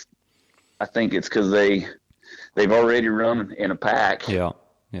think it's because they've already run in a pack. Yeah.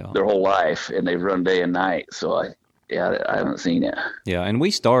 Their whole life, and they've run day and night. So I haven't seen it. Yeah, and we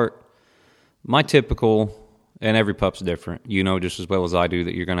start my typical, and every pup's different. You know just as well as I do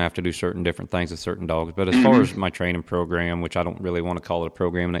that you're going to have to do certain different things with certain dogs. But as far as my training program, which I don't really want to call it a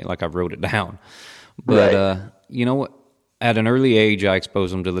program, like I've wrote it down. But you know what? at an early age, I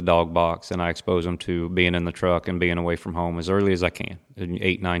expose them to the dog box, and I expose them to being in the truck and being away from home as early as I can,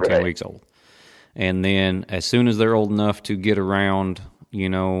 8, 9, 10 weeks old. And then as soon as they're old enough to get around,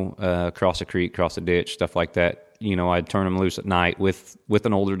 cross a creek, cross a ditch, stuff like that, I'd turn them loose at night with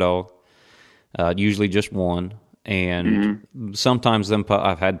an older dog, usually just one. And sometimes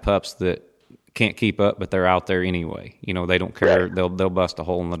I've had pups that can't keep up, but they're out there anyway. They don't care. Right. They'll bust a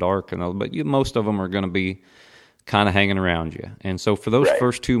hole in the dark, but most of them are going to be kind of hanging around you. And so for those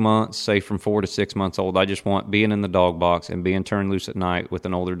first 2 months, say from 4 to 6 months old, I just want being in the dog box and being turned loose at night with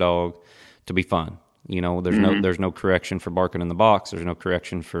an older dog to be fun. There's no correction for barking in the box. There's no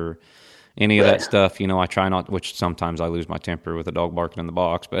correction for any of that stuff. I try not, which sometimes I lose my temper with a dog barking in the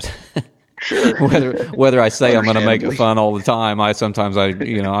box, but sure. whether I say I'm going to make it fun all the time, I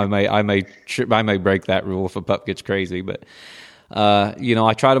may break that rule if a pup gets crazy, but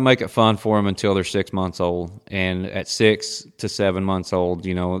I try to make it fun for them until they're 6 months old. And at 6 to 7 months old,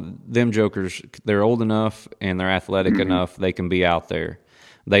 them jokers, they're old enough and they're athletic enough, they can be out there.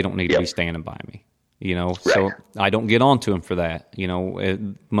 They don't need to be standing by me, so I don't get on to them for that.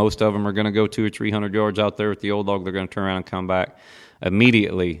 Most of them are going to go 200 or 300 yards out there with the old dog. They're going to turn around and come back.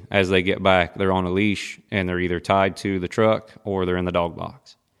 Immediately as they get back, they're on a leash and they're either tied to the truck or they're in the dog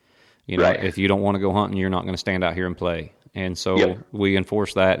box. If you don't want to go hunting, you're not going to stand out here and play. And so we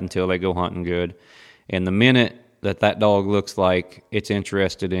enforce that until they go hunting good. And the minute that dog looks like it's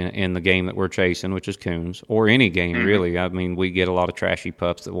interested in the game that we're chasing, which is coons, or any game really. I mean, we get a lot of trashy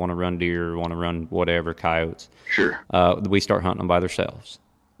pups that want to run deer or want to run whatever, coyotes. Sure. We start hunting them by themselves.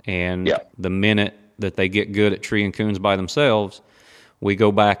 And the minute that they get good at treeing coons by themselves, we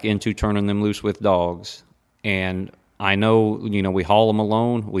go back into turning them loose with dogs. And I know, we haul them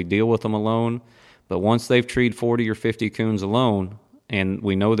alone, we deal with them alone, but once they've treed 40 or 50 coons alone, and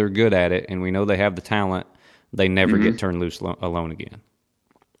we know they're good at it, and we know they have the talent, they never get turned loose alone again.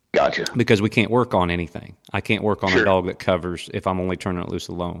 Gotcha. Because we can't work on anything. I can't work on a dog that covers if I'm only turning it loose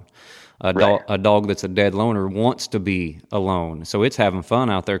alone. A dog that's a dead loner wants to be alone, so it's having fun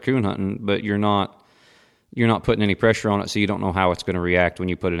out there coon hunting, but you're not putting any pressure on it, so you don't know how it's going to react when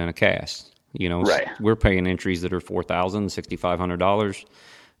you put it in a cast. We're paying entries that are $4,000, $6,500.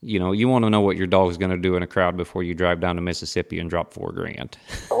 You want to know what your dog's going to do in a crowd before you drive down to Mississippi and drop $4,000.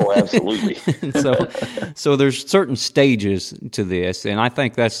 Oh, absolutely. so there's certain stages to this, and I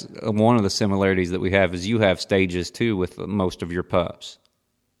think that's one of the similarities that we have is you have stages too with most of your pups.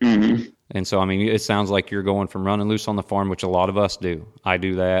 Mm-hmm. And so, I mean, it sounds like you're going from running loose on the farm, which a lot of us do. I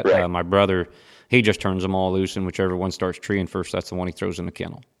do that. Right. My brother, he just turns them all loose, and whichever one starts treeing first, that's the one he throws in the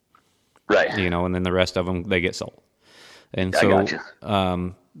kennel. Right. And then the rest of them, they get sold. And so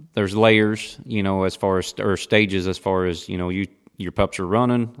there's layers, as far as, or stages as far as, your pups are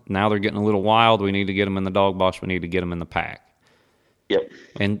running. Now they're getting a little wild. We need to get them in the dog box. We need to get them in the pack. Yep.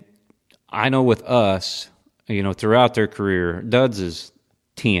 And I know with us, throughout their career, Duds is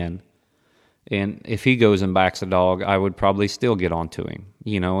 10. And if he goes and backs a dog, I would probably still get onto him.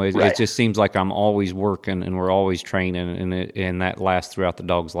 It just seems like I'm always working and we're always training, and that lasts throughout the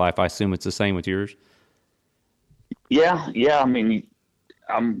dog's life. I assume it's the same with yours? Yeah. I mean,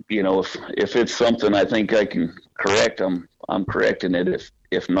 I'm, if it's something I think I can correct, I'm correcting it.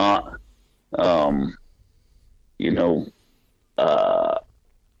 If not,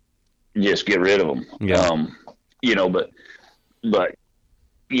 just get rid of them. Yeah. But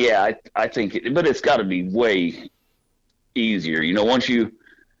yeah, I think but it's got to be way easier.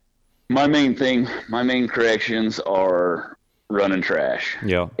 My main corrections are running trash.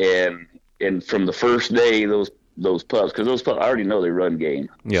 Yeah. And from the first day, those pups, because those pups, I already know they run game.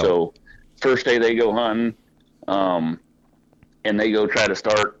 Yeah. So first day they go hunting, and they go try to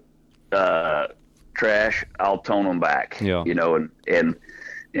start trash, I'll tone them back. Yeah.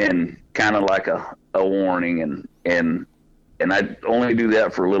 And kind of like a warning, and I only do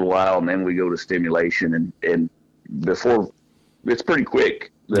that for a little while, and then we go to stimulation, and before it's pretty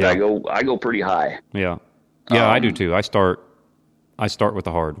quick that I go pretty high. Yeah. Yeah, I do too. I start with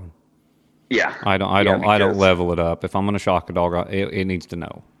the hard one. Yeah. I don't level it up. If I'm going to shock a dog, it needs to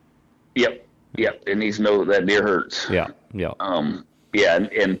know. Yep. It needs to know that deer hurts. Yeah. Yeah. And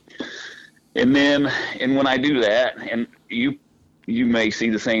then when I do that, and you may see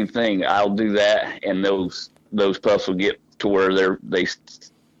the same thing, I'll do that, and those pups will get to where they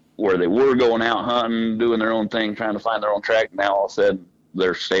were going out hunting, doing their own thing, trying to find their own track. Now all of a sudden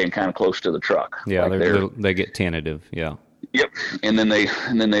they're staying kind of close to the truck. Yeah, they get tentative. Yeah. Yep, and then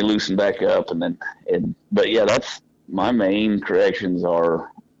they loosen back up, but yeah, that's my main corrections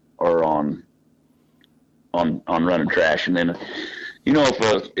are on running trash, and then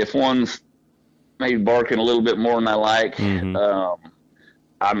if one's maybe barking a little bit more than I like, Mm-hmm.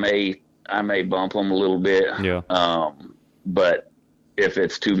 I may bump them a little bit. Yeah. But if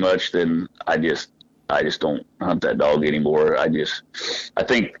it's too much, then I just don't hunt that dog anymore. I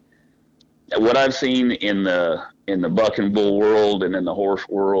think what I've seen in the buck and bull world and in the horse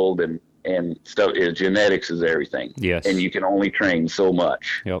world and stuff is genetics is everything. Yes. And you can only train so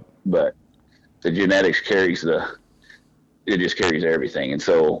much. Yep. But the genetics carries everything. And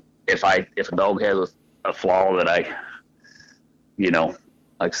so if a dog has a flaw that I,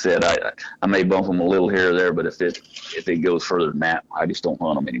 like I said, I may bump them a little here or there, but if it goes further than that, I just don't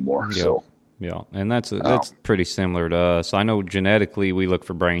hunt them anymore. Yep. So. Yeah, and that's pretty similar to us. I know genetically we look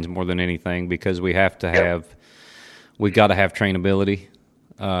for brains more than anything because we have to we got to have trainability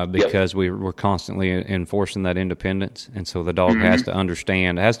because we're constantly enforcing that independence, and so the dog has to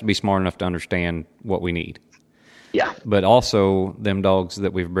understand. It has to be smart enough to understand what we need. Yeah. But also them dogs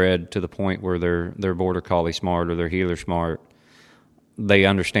that we've bred to the point where they're border collie smart or they're heeler smart, they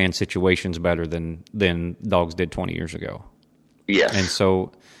understand situations better than dogs did 20 years ago. Yes. And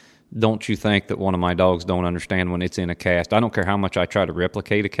so don't you think that one of my dogs don't understand when it's in a cast? I don't care how much I try to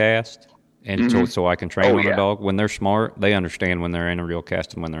replicate a cast and so I can train on a dog. When they're smart, they understand when they're in a real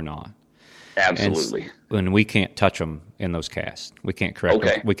cast and when they're not. Absolutely. And we can't touch them in those casts. We can't correct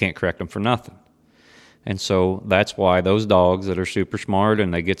them. We can't correct them for nothing. And so that's why those dogs that are super smart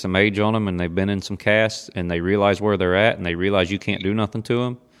and they get some age on them and they've been in some casts and they realize where they're at and they realize you can't do nothing to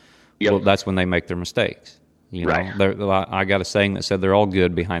them, well, that's when they make their mistakes. I got a saying that said they're all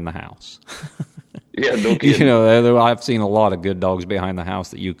good behind the house. Yeah, no kidding. I've seen a lot of good dogs behind the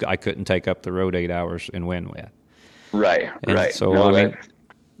house that I couldn't take up the road 8 hours and win with. Right. So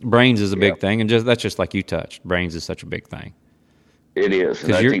brains is a big thing, and that's just like you touched. Brains is such a big thing. It is,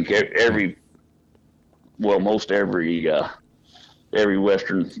 and I think most every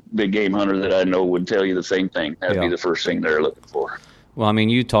Western big game hunter that I know would tell you the same thing. That'd be the first thing they're looking for. Well, I mean,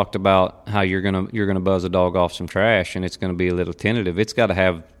 you talked about how you're gonna buzz a dog off some trash, and it's gonna be a little tentative. It's got to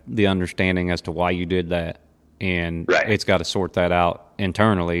have the understanding as to why you did that, and it's got to sort that out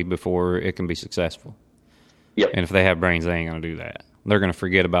internally before it can be successful. Yep. And if they have brains, they ain't gonna do that. They're gonna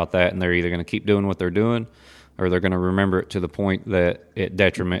forget about that, and they're either gonna keep doing what they're doing, or they're gonna remember it to the point that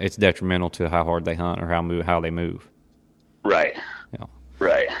it's detrimental to how hard they hunt or how they move. Right. Yeah.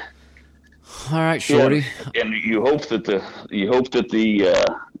 Right. All right, Shorty. Yeah. And you hope that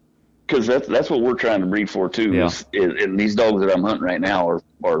because that's what we're trying to breed for too. Yeah. And these dogs that I'm hunting right now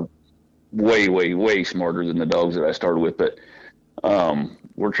are way, way, way smarter than the dogs that I started with. But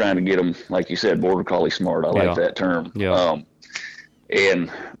we're trying to get them, like you said, border collie smart. I like that term. Yeah.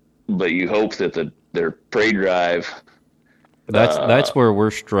 But you hope that their prey drive. That's where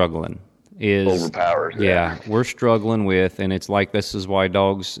we're struggling. Is overpowered. Yeah, we're struggling with, and it's like this is why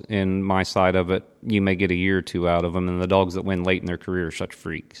dogs in my side of it, you may get a year or two out of them, and the dogs that win late in their career are such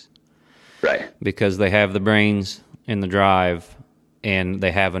freaks. Right. Because they have the brains and the drive, and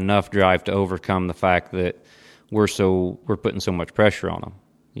they have enough drive to overcome the fact that we're putting so much pressure on them.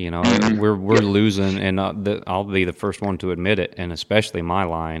 We're losing, and I'll be the first one to admit it, and especially my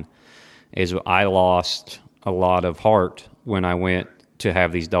line, is I lost a lot of heart when I went to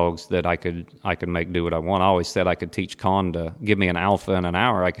have these dogs that I could make do what I want. I always said I could teach Con to give me an alpha in an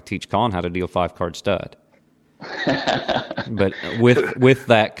hour. I could teach Con how to deal 5-card stud. But with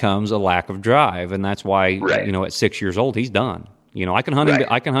that comes a lack of drive, and that's why at 6 years old he's done. I can hunt him.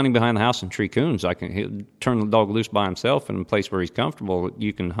 I can hunt him behind the house in tree coons. He'll turn the dog loose by himself in a place where he's comfortable.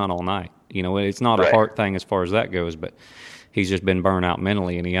 You can hunt all night. It's not a heart thing as far as that goes, but he's just been burnt out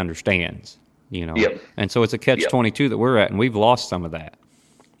mentally, and he understands. And so it's a catch-22 that we're at, and we've lost some of that.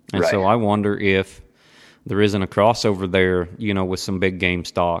 And so I wonder if there isn't a crossover there, with some big game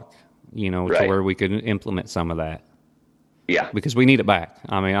stock, to where we could implement some of that. Yeah. Because we need it back.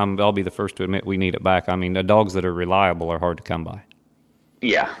 I mean, I'll be the first to admit we need it back. I mean, the dogs that are reliable are hard to come by.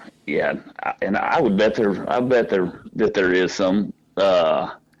 Yeah, yeah, and I would bet that there is some.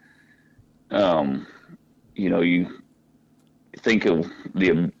 You think of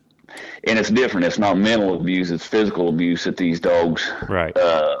and it's different. It's not mental abuse; it's physical abuse that these dogs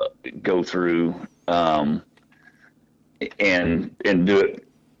go through, and do it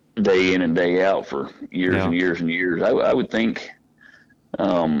day in and day out for years and years and years. I would think,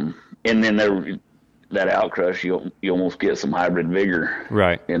 and then that outcrush, you almost get some hybrid vigor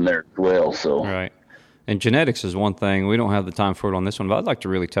in there as well. So and genetics is one thing. We don't have the time for it on this one, but I'd like to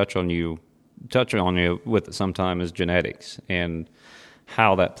really touch on you with it sometime is genetics and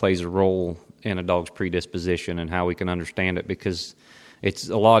how that plays a role in a dog's predisposition and how we can understand it, because it's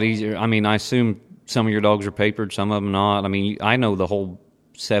a lot easier. I mean, I assume some of your dogs are papered, some of them not. I mean, I know the whole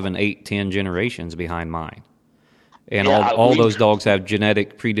 7, 8, 10 generations behind mine. And Yeah, all those dogs have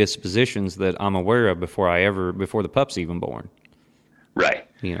genetic predispositions that I'm aware of before the pup's even born. Right.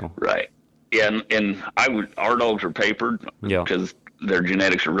 You know. Right. Yeah, and our dogs are papered because their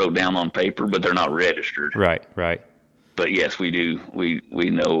genetics are wrote down on paper, but they're not registered. Right. But yes, we do. We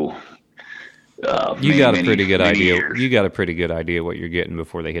know. You got a pretty good idea. Years. You got a pretty good idea what you're getting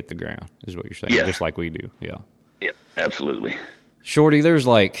before they hit the ground, is what you're saying. Yeah. Just like we do. Yeah. Yeah, absolutely. Shorty, there's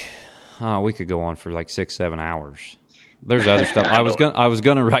we could go on for 6-7 hours. There's other stuff. I was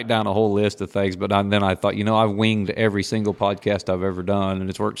gonna write down a whole list of things, but then I thought, I've winged every single podcast I've ever done, and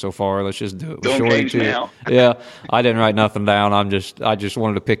it's worked so far. Let's just do it with Don't Shorty change too. now. Yeah, I didn't write nothing down. I just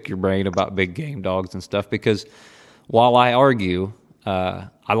wanted to pick your brain about big game dogs and stuff, because while I argue,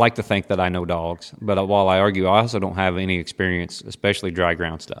 I like to think that I know dogs, but while I argue, I also don't have any experience, especially dry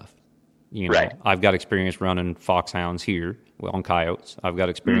ground stuff. Right. I've got experience running foxhounds here on coyotes. I've got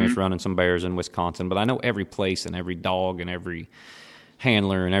experience running some bears in Wisconsin, but I know every place and every dog and every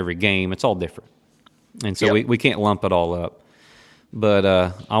handler and every game. It's all different. And so we can't lump it all up. But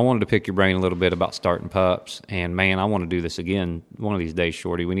I wanted to pick your brain a little bit about starting pups. And, man, I want to do this again one of these days,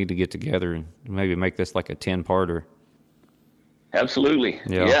 Shorty. We need to get together and maybe make this like a 10-parter. Absolutely.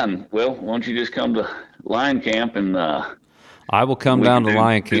 Yeah. And, why don't you just come to Lion Camp and I will come down to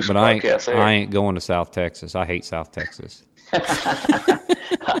Lion Camp, but I ain't going to South Texas. I hate South Texas.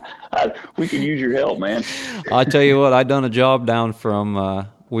 We could use your help, man. I tell you what, I done a job down from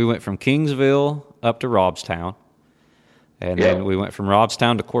we went from Kingsville up to Robstown, and then we went from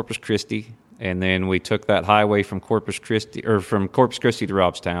Robstown to Corpus Christi, and then we took that highway from Corpus Christi to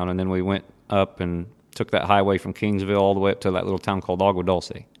Robstown, and then we went up and took that highway from Kingsville all the way up to that little town called Agua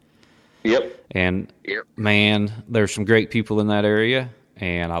Dulce. Yep. And man, there's some great people in that area,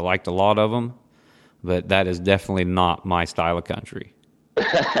 and I liked a lot of them, but that is definitely not my style of country.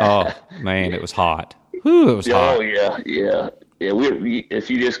 Oh man, it was hot. Whew, it was hot. Oh yeah. If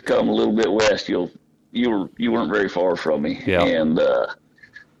you just come a little bit west, you weren't very far from me. Yeah. And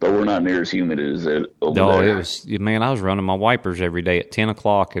but we're not near as humid as it over there. It was, man, I was running my wipers every day at 10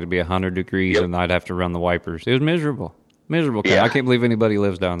 o'clock. It'd be 100 degrees, and I'd have to run the wipers. It was miserable. Yeah. I can't believe anybody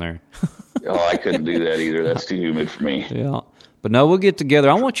lives down there. Oh, I couldn't do that either. That's too humid for me. Yeah. But no, we'll get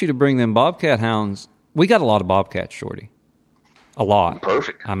together. I want you to bring them Bobcat hounds. We got a lot of Bobcats, Shorty. A lot.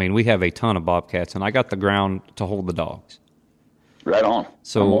 Perfect. I mean, we have a ton of Bobcats, and I got the ground to hold the dogs. Right on.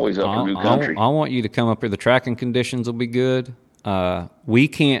 So I'm always up in new country. I want you to come up here. The tracking conditions will be good. We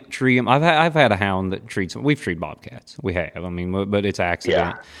can't treat them. I've had a hound that treats them. We've treated Bobcats. We have. I mean, but it's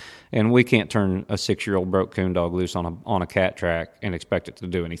accident. Yeah. And we can't turn a 6-year-old broke coon dog loose on a cat track and expect it to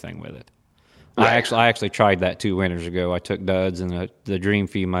do anything with it. Right. I actually tried that 2 winters ago. I took Duds and the Dream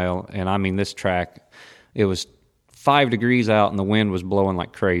female, and I mean, this track, it was 5 degrees out and the wind was blowing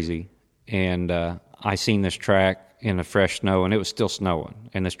like crazy. And I seen this track in the fresh snow, and it was still snowing.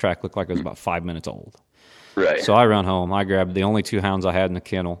 And this track looked like it was about 5 minutes old. Right. So I run home. I grabbed the only 2 hounds I had in the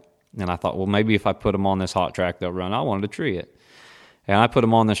kennel, and I thought, well, maybe if I put them on this hot track, they'll run. I wanted to tree it. And I put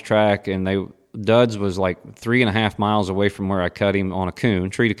them on this track, and Duds was like 3.5 miles away from where I cut him on a coon,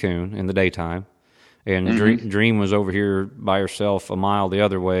 treat a coon in the daytime. And Dream was over here by herself a mile the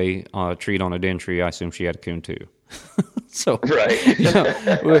other way, treat on a den tree. I assume she had a coon too. So,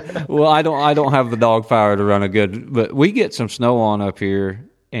 right. Well, I don't have the dog power to run a good, but we get some snow on up here,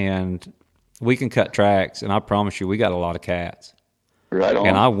 and we can cut tracks. And I promise you, we got a lot of cats. Right on.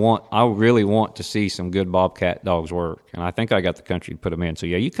 And I really want to see some good Bobcat dogs work. And I think I got the country to put them in. So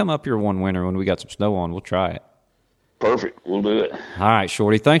yeah, you come up here one winter when we got some snow on, we'll try it. Perfect. We'll do it. All right,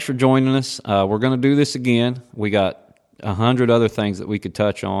 Shorty. Thanks for joining us. We're going to do this again. We got 100 other things that we could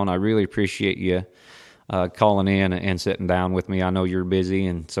touch on. I really appreciate you calling in and sitting down with me. I know you're busy,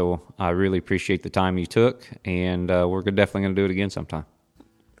 and so I really appreciate the time you took. And we're definitely going to do it again sometime.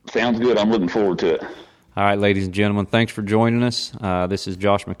 Sounds good. I'm looking forward to it. All right, ladies and gentlemen, thanks for joining us. This is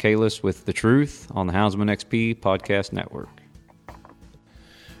Josh Michaelis with The Truth on the Houndsman XP Podcast Network.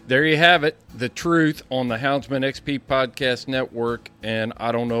 There you have it, The Truth on the Houndsman XP Podcast Network. And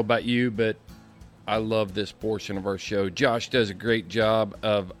I don't know about you, but I love this portion of our show. Josh does a great job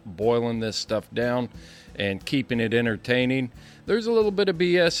of boiling this stuff down and keeping it entertaining. There's a little bit of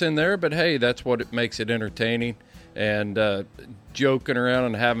BS in there, but hey, that's what it makes it entertaining. And joking around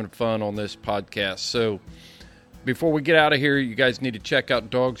and having fun on this podcast. So before we get out of here, you guys need to check out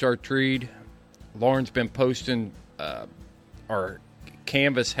Dogs Are Treed. Lauren's been posting our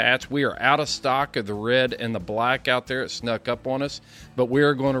canvas hats. We are out of stock of the red and the black out there. It snuck up on us, but we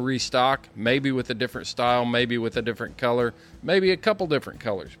are going to restock, maybe with a different style, maybe with a different color, maybe a couple different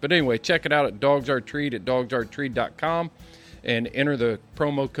colors. But anyway, check it out at Dogs Are Treed at dogsaretreed.com. and enter the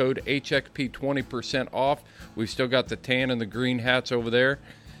promo code HXP 20% off. We've still got the tan and the green hats over there.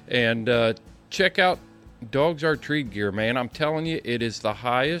 And check out Dogs Are Treat gear, man. I'm telling you, it is the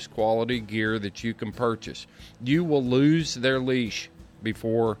highest quality gear that you can purchase. You will lose their leash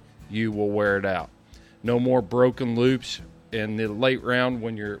before you will wear it out. No more broken loops in the late round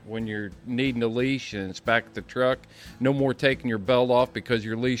when you're needing a leash and it's back at the truck. No more taking your belt off because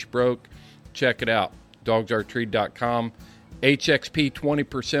your leash broke. Check it out, dogsaretreat.com. HXP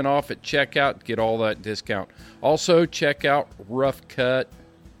 20% off at checkout. Get all that discount. Also, check out Rough Cut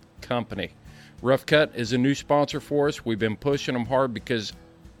Company. Rough Cut is a new sponsor for us. We've been pushing them hard because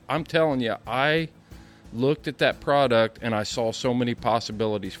I'm telling you, I looked at that product and I saw so many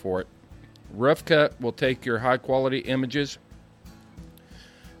possibilities for it. Rough Cut will take your high-quality images,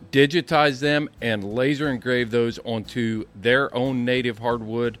 digitize them, and laser engrave those onto their own native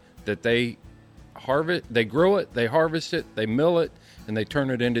hardwood that they harvest. They grow it, they harvest it, they mill it, and they turn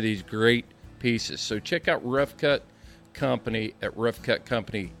it into these great pieces. So check out Rough Cut Company at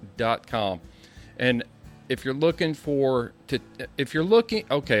roughcutcompany.com. And if you're looking I'll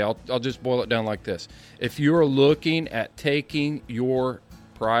just boil it down like this. If you're looking at taking your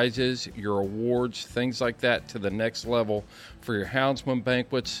prizes, your awards, things like that to the next level for your houndsman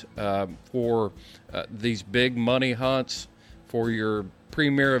banquets, for these big money hunts, for your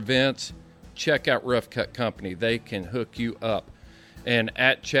premier events, check out Rough Cut Company. They can hook you up. And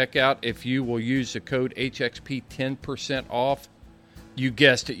at checkout, if you will use the code HXP 10% off, you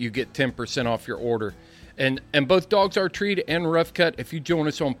guessed it, you get 10% off your order. And both Dogs Are Treat and Rough Cut, if you join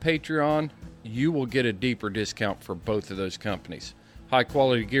us on Patreon, you will get a deeper discount for both of those companies. High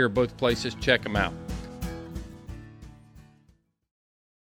quality gear, both places. Check them out.